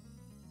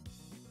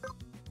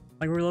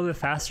 Like, we're a little bit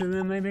faster than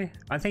them, maybe?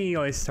 I think you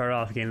always start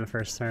off getting the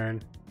first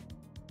turn.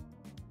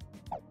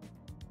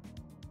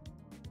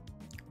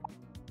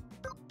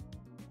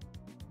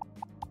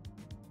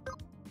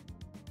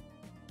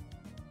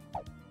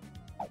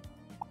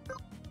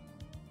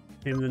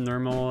 Maybe the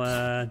normal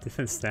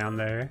defense down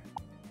there.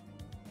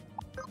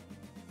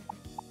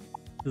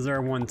 This is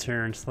our 1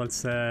 turn, so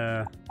let's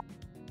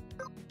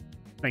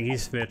make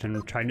use of it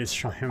and try to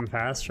destroy him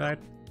fast, right?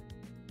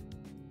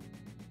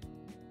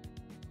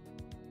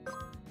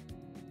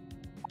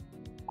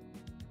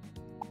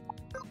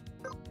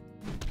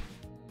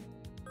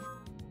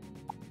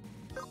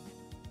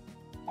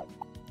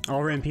 All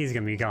our MP is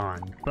gonna be gone,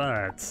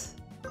 but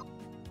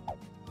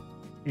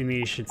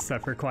enemies should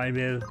suffer quite a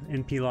bit of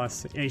MP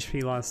loss,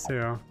 HP loss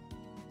too.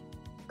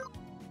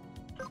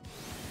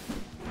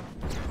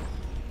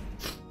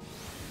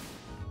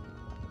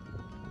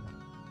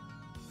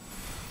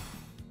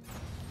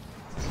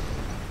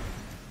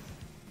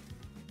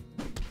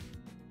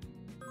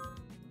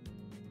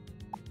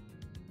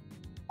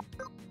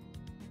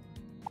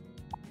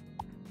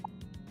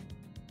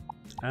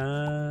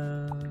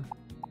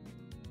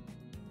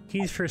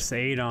 Use first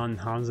aid on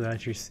Hamza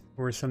actually,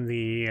 or some of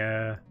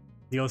the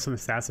deal some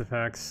stats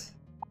effects.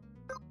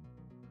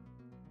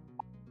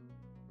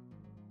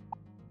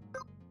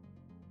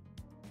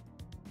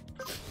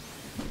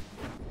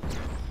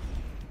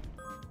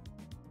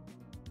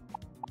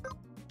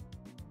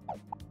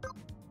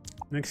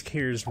 Next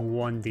cures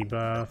 1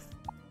 debuff.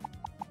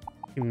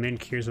 Min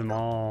cures them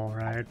all,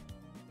 right?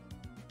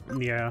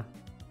 Yeah.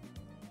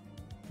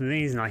 The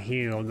thing he's not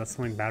healed, that's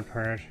the only bad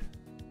part.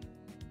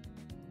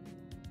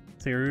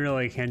 So you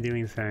really can't do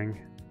anything.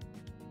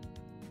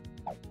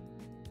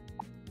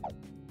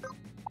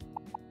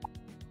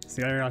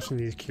 So the other option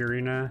is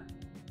Curina.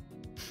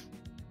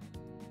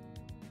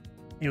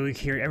 If we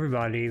cure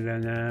everybody,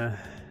 then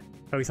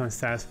focus on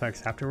status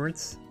effects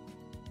afterwards.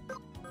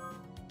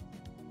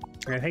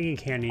 I think you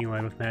can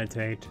anyway with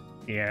Meditate.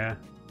 Yeah.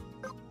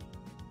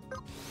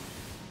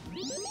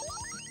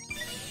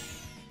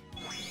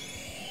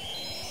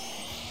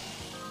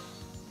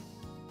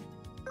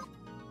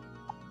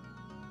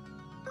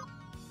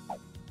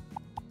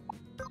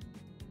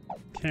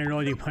 Can't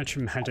really do much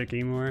of magic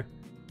anymore.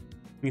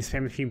 You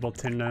spam a few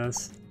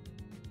Boltindas.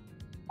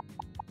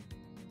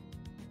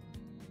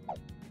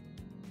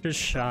 Just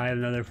shy of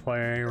another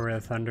player or a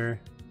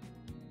Thunder.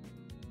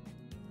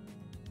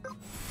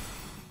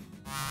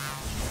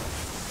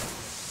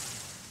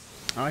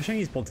 Oh, I should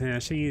use Boltin. I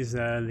should use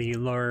the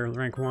lower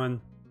rank one.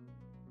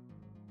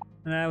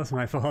 That was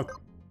my fault.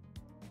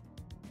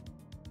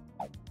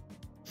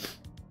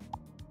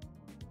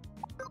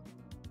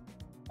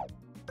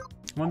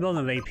 One build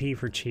of AP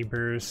for Chi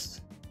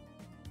Burst.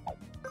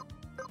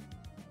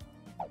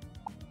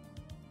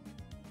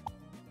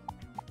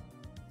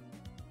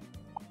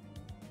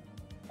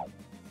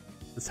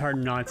 It's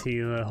hard not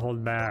to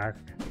hold back.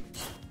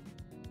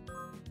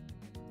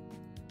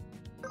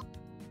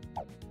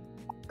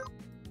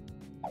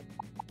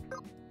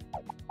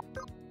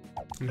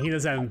 And he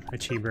does have a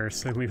Chi Burst,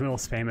 so we will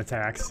spam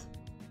attacks.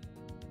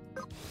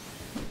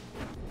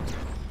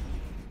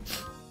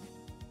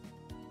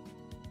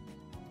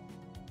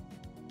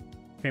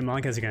 Okay,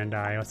 Monka's gonna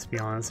die, let's be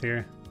honest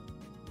here.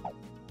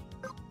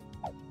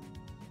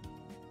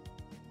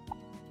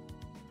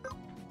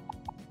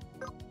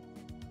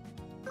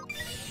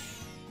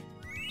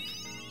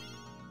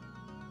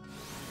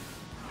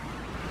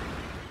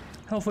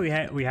 Hopefully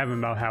we have him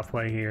about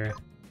halfway here.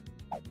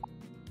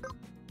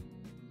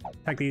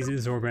 In fact, these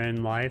Zorba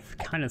in life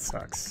kinda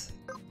sucks.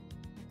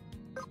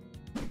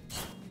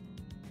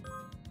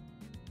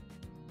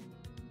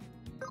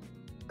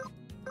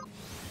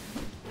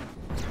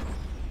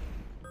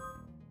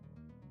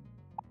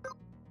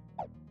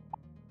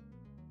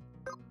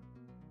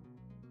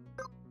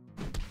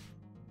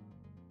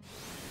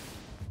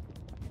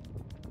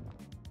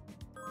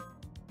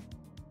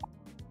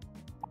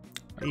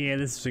 Yeah,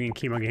 this is gonna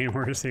keep on getting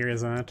worse here,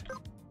 isn't it?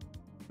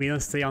 We don't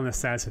stay on the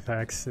stats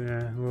effects,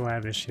 we'll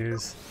have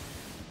issues.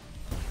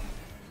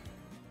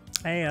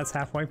 Hey, that's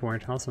halfway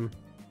point, awesome.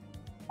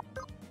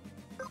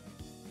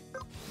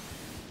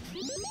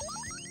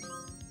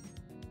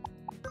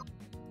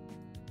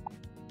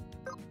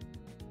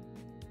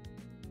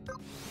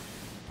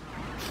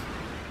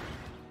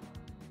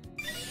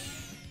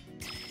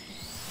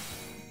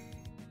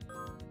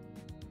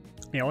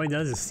 Yeah, all he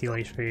does is steal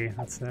HP,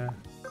 that's a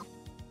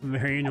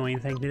very annoying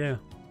thing to do.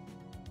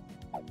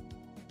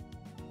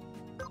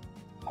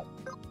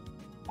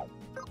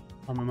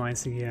 On my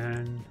mice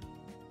again.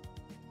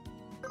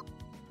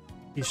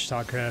 Use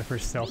chakra for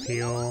self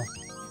heal.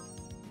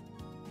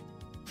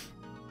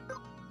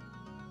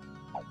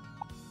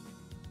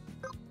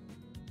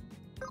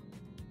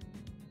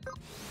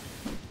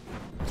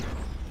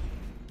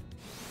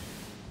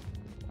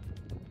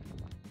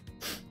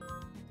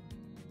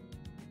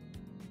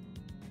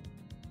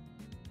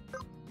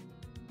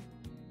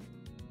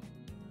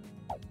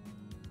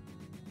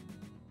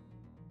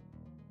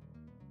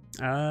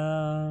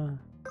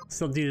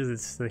 Still do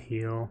this to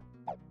heal.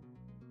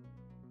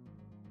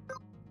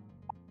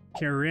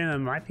 Karina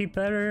might be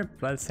better,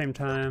 but at the same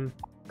time,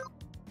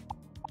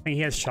 I think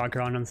he has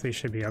chakra on him, so he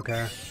should be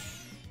okay.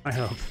 I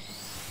hope.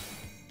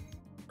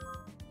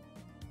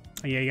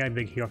 Oh, yeah, you got a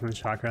big heal from the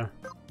chakra.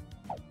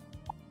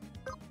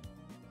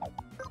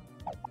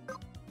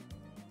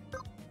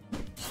 You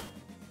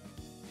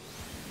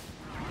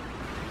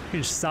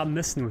can just stop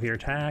missing with your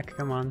attack,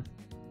 come on.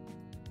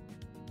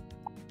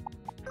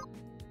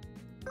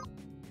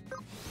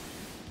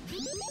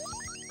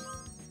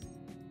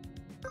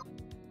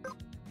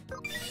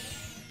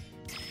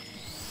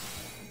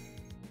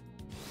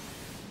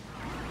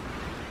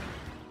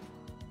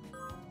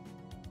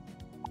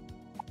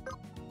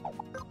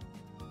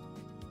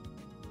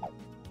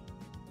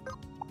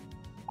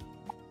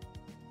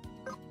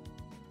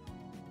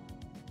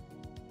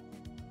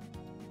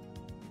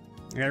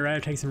 I'd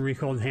rather take some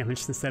recoil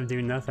damage instead of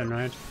doing nothing,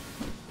 right?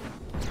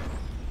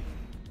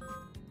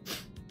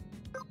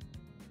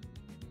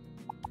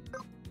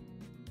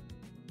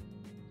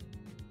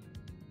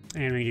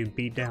 And we do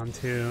beat down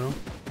too.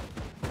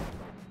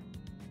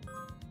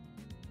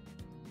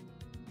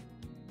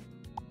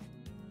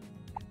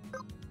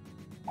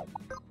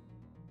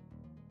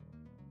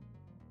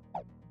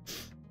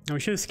 We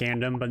should have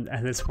scanned them, but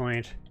at this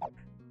point,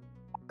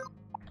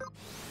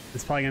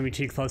 it's probably gonna be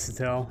too close to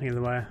tell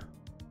either way.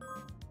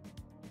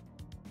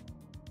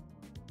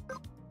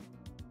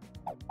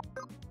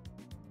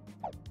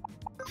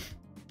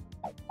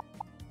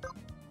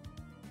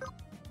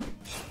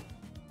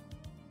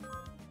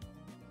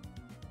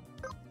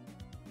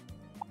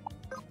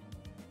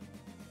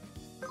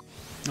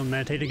 I'll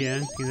meditate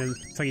again.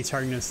 It's like he's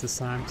targeting us this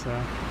time,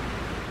 so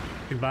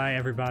goodbye,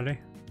 everybody.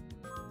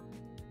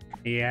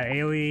 Yeah,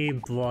 AoE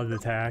blood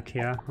attack.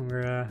 Yeah,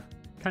 we're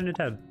kind of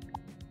dead.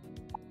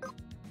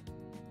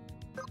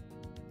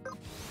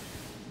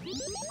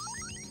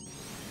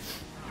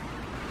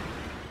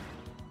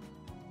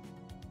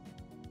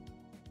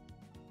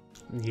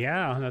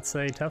 Yeah, that's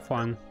a tough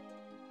one.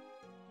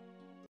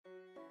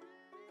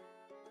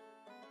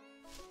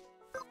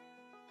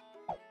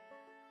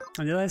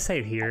 Did I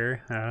save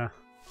here?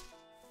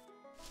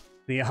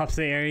 The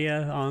opposite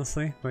area,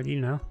 honestly, but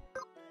you know.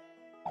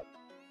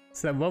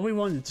 So what we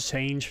wanted to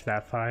change for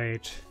that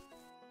fight.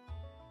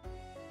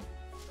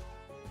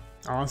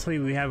 Honestly,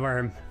 we have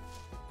our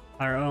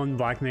own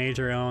black mage,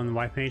 our own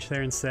white mage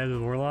there instead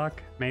of the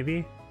warlock,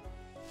 maybe?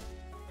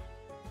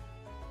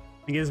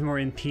 It gives more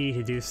NP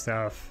to do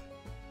stuff.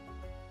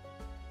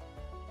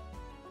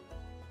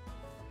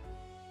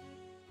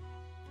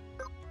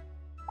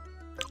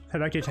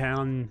 Head back to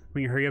town.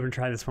 We can hurry up and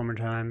try this one more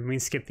time. We can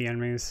skip the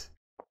enemies.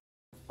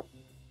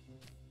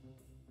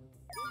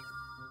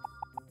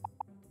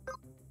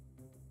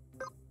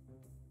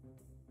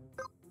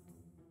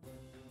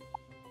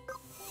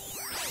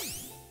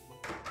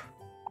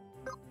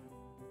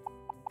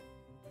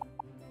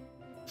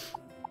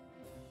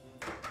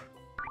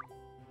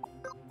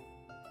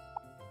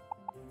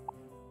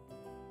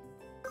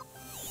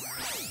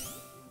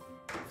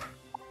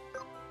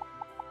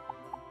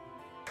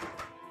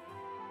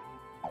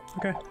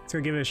 Okay, let's go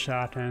give it a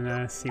shot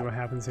and see what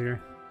happens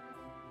here.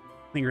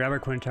 I think grab our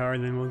Quintaur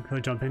and then we'll go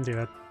jump into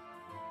it.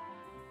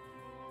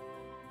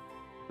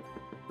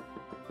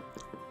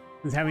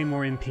 Because having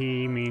more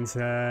MP means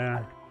you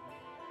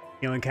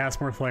only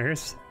cast more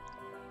flares.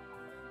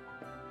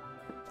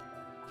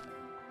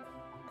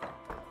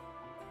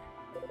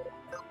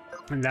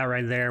 And that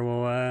right there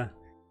will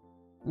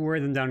wear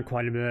them down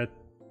quite a bit.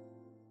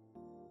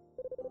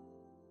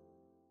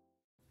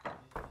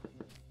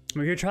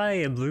 We could try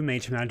a blue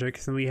mage magic,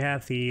 so we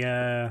have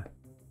the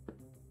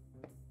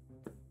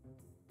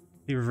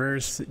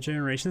reverse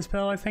generation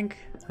spell, I think.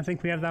 I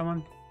think we have that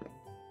one.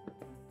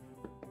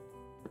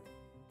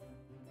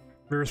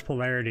 Reverse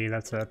polarity,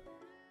 that's it.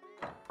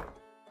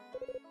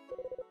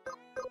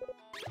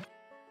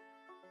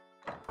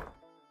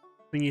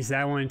 We can use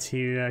that one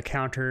to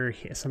counter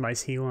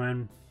somebody's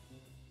healing.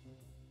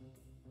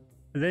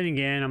 But then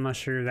again, I'm not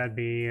sure that'd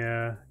be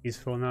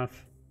useful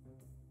enough.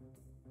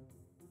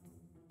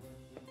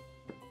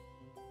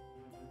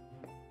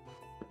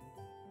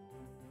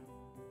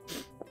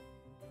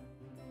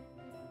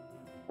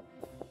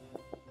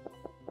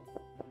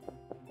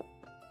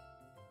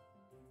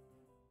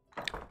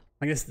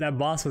 I guess that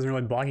boss wasn't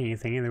really blocking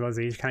anything either, was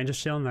he? He's kind of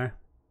just chilling there.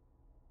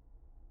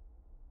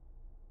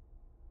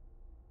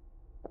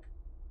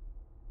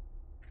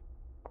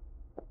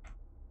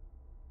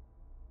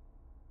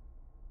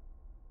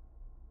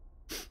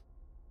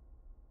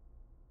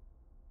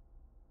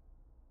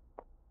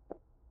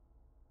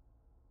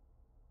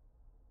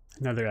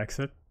 Another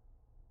exit.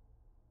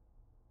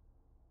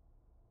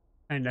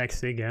 And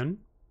exit again.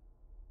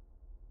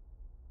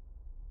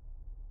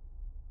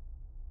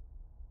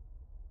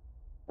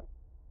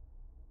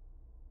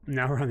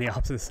 Now we're on the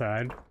opposite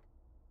side.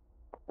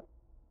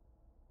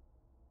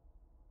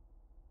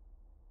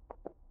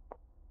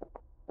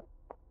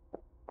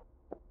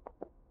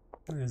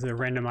 There's a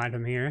random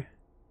item here.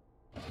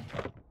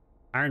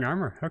 Iron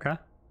armor, okay.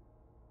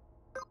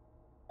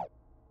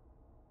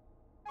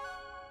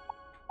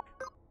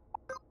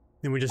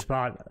 And we just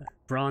bought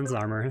bronze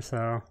armor,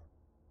 so...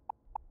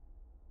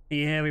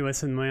 yeah, we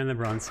wasted money on the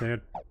bronze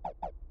suit.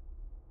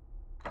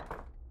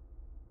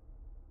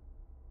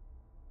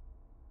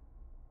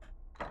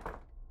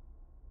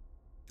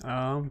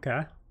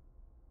 Okay.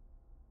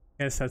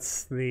 Guess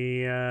that's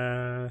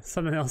the,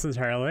 something else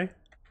entirely.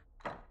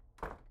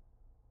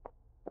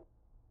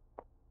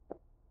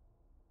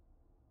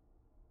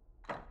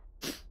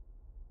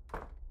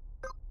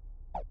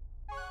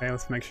 Okay,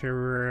 let's make sure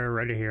we're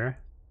ready here.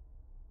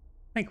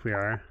 I think we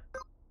are.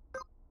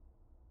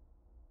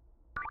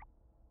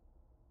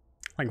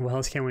 Like, what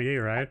else can we do,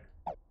 right?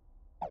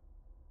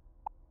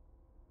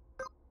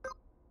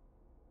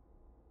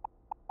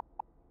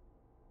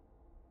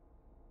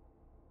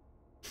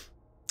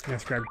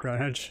 Let's grab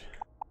Grudge.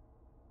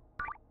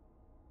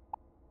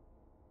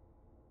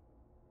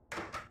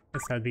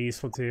 Guess that'd be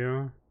useful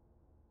too.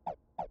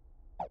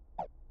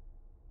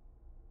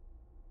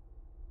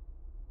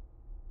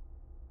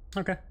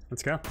 Okay,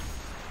 let's go.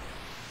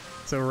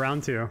 So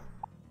round 2.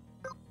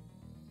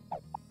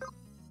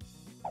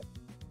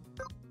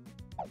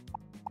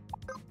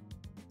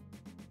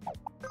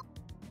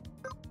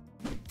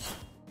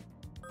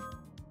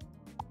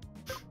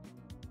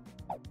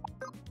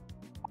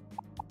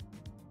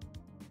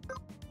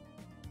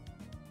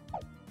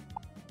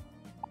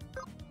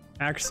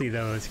 Accuracy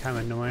though is kind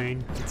of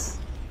annoying. It's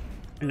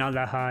not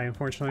that high,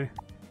 unfortunately.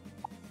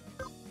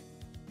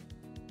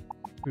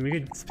 I mean, we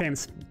could spam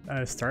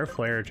Star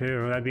Flare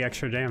too, that'd be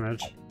extra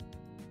damage.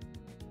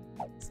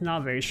 It's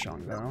not very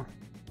strong though.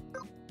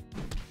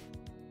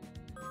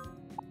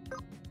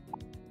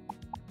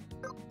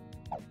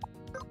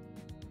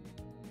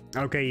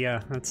 Okay,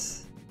 yeah,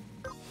 that's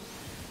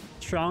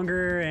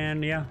stronger,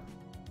 and yeah.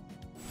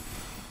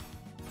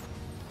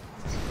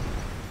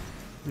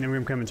 And then we're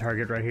gonna become a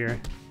target right here.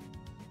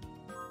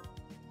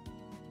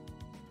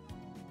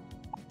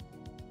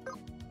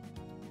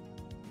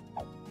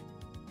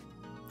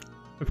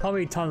 We'll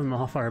probably top them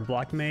off our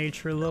block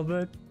mage for a little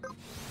bit.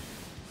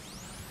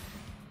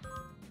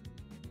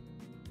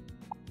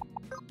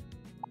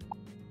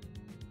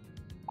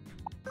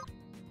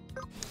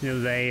 You know,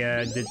 they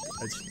did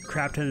a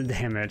crap ton of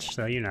damage,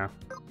 so you know.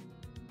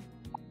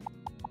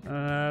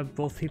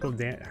 Both people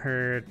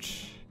hurt.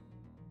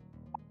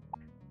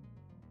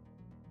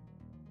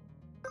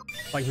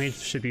 Like mage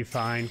should be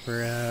fine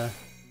for a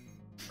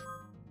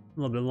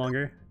little bit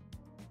longer.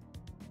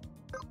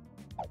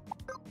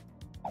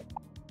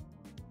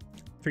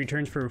 3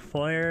 turns for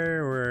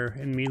flare or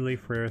immediately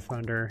for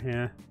thunder,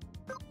 yeah.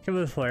 Give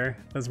it a flare,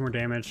 does more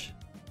damage.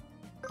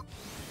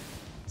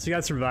 So you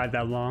gotta survive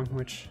that long,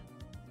 which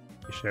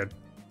you should.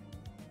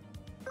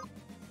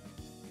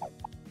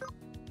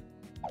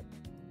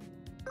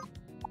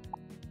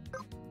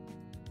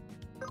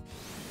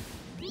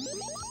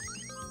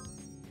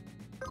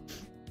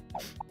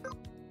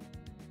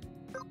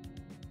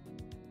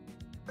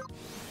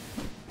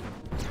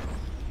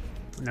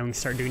 Now we can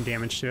start doing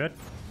damage to it.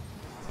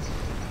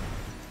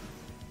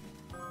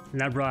 And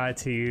that brought it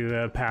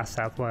to past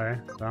halfway,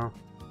 so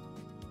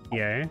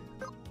yay.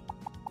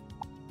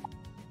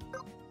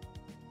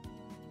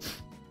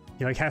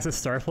 He like has a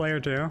star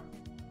flare too?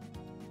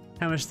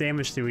 How much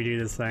damage do we do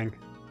this thing?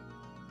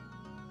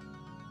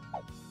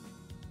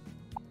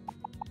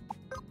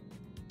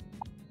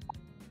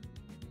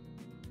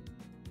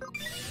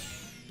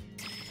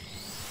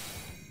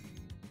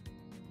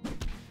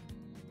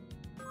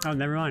 Oh,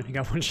 never mind, he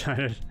got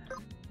one-shotted.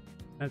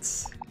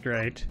 That's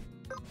great.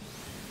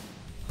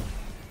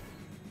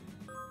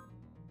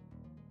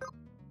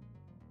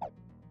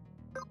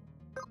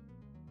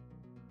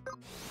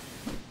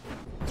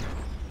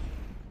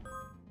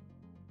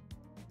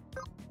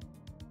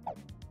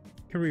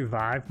 Could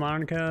revive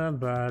Monica,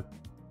 but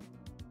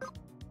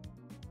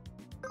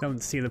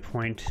don't see the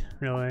point,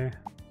 really.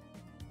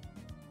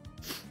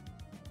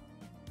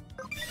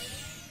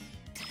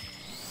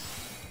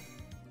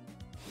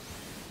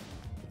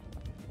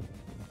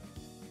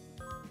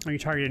 Oh, you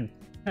targeted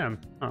him.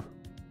 Oh.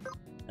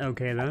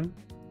 Okay then.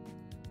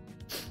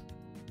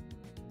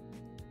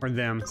 Or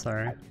them,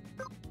 sorry.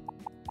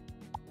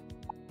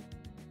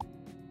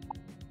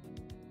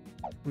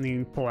 And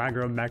then pull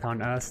aggro back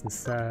on us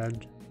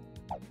instead.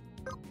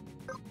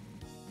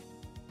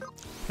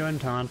 Go ahead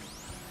and taunt.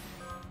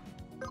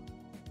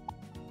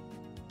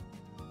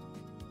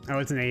 Oh,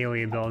 it's an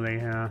AoE ability,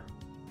 yeah.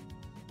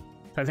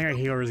 I think our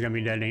healer is gonna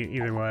be dead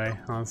either way,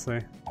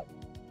 honestly.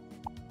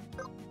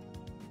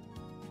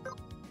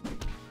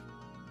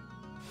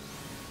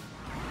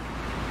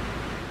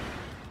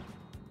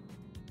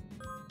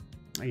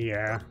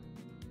 Yeah.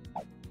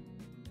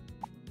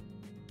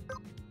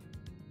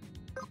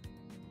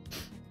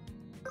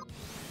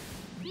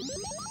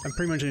 That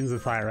pretty much ends the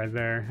fight right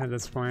there at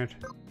this point.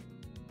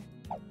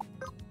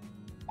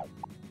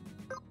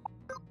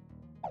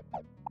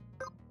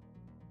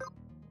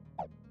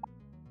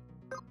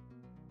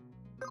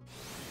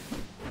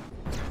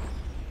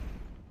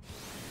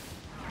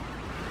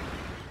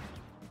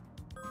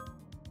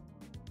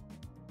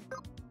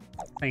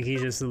 I think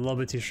he's just a little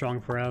bit too strong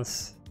for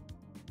us.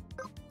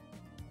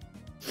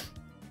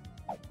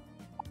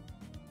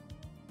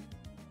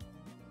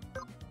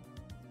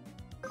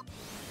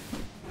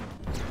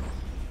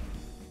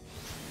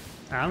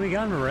 I only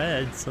got him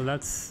red, so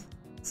that's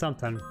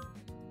something.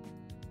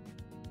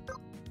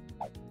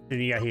 And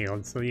he got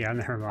healed, so yeah,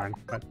 never mind.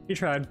 But he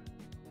tried.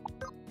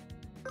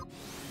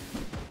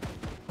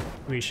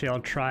 We shall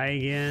try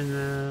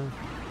again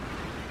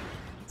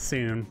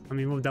soon. I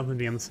mean, we'll definitely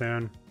be on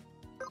soon.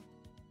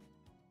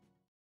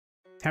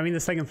 Having the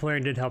second flare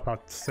did help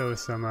out so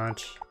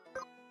much.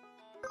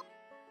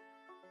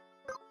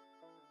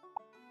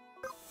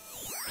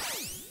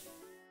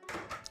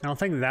 I don't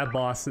think that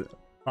boss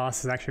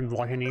is actually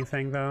blocking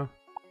anything though.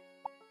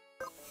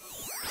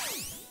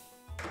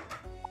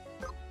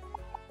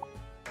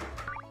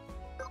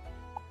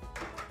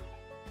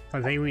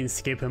 I think we can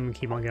skip him and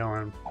keep on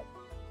going.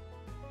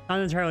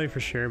 Not entirely for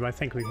sure, but I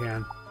think we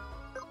can.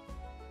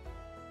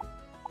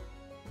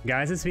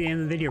 Guys, this is the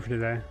end of the video for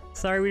today.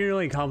 Sorry we didn't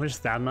really accomplish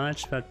that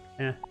much, but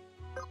yeah.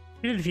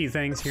 We did a few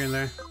things here and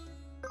there.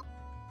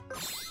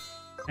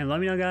 And let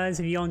me know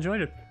guys if you all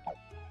enjoyed it.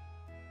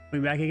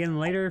 We'll be back again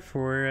later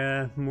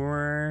for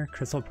more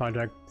Crystal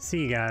Project.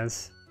 See you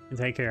guys, and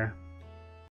take care.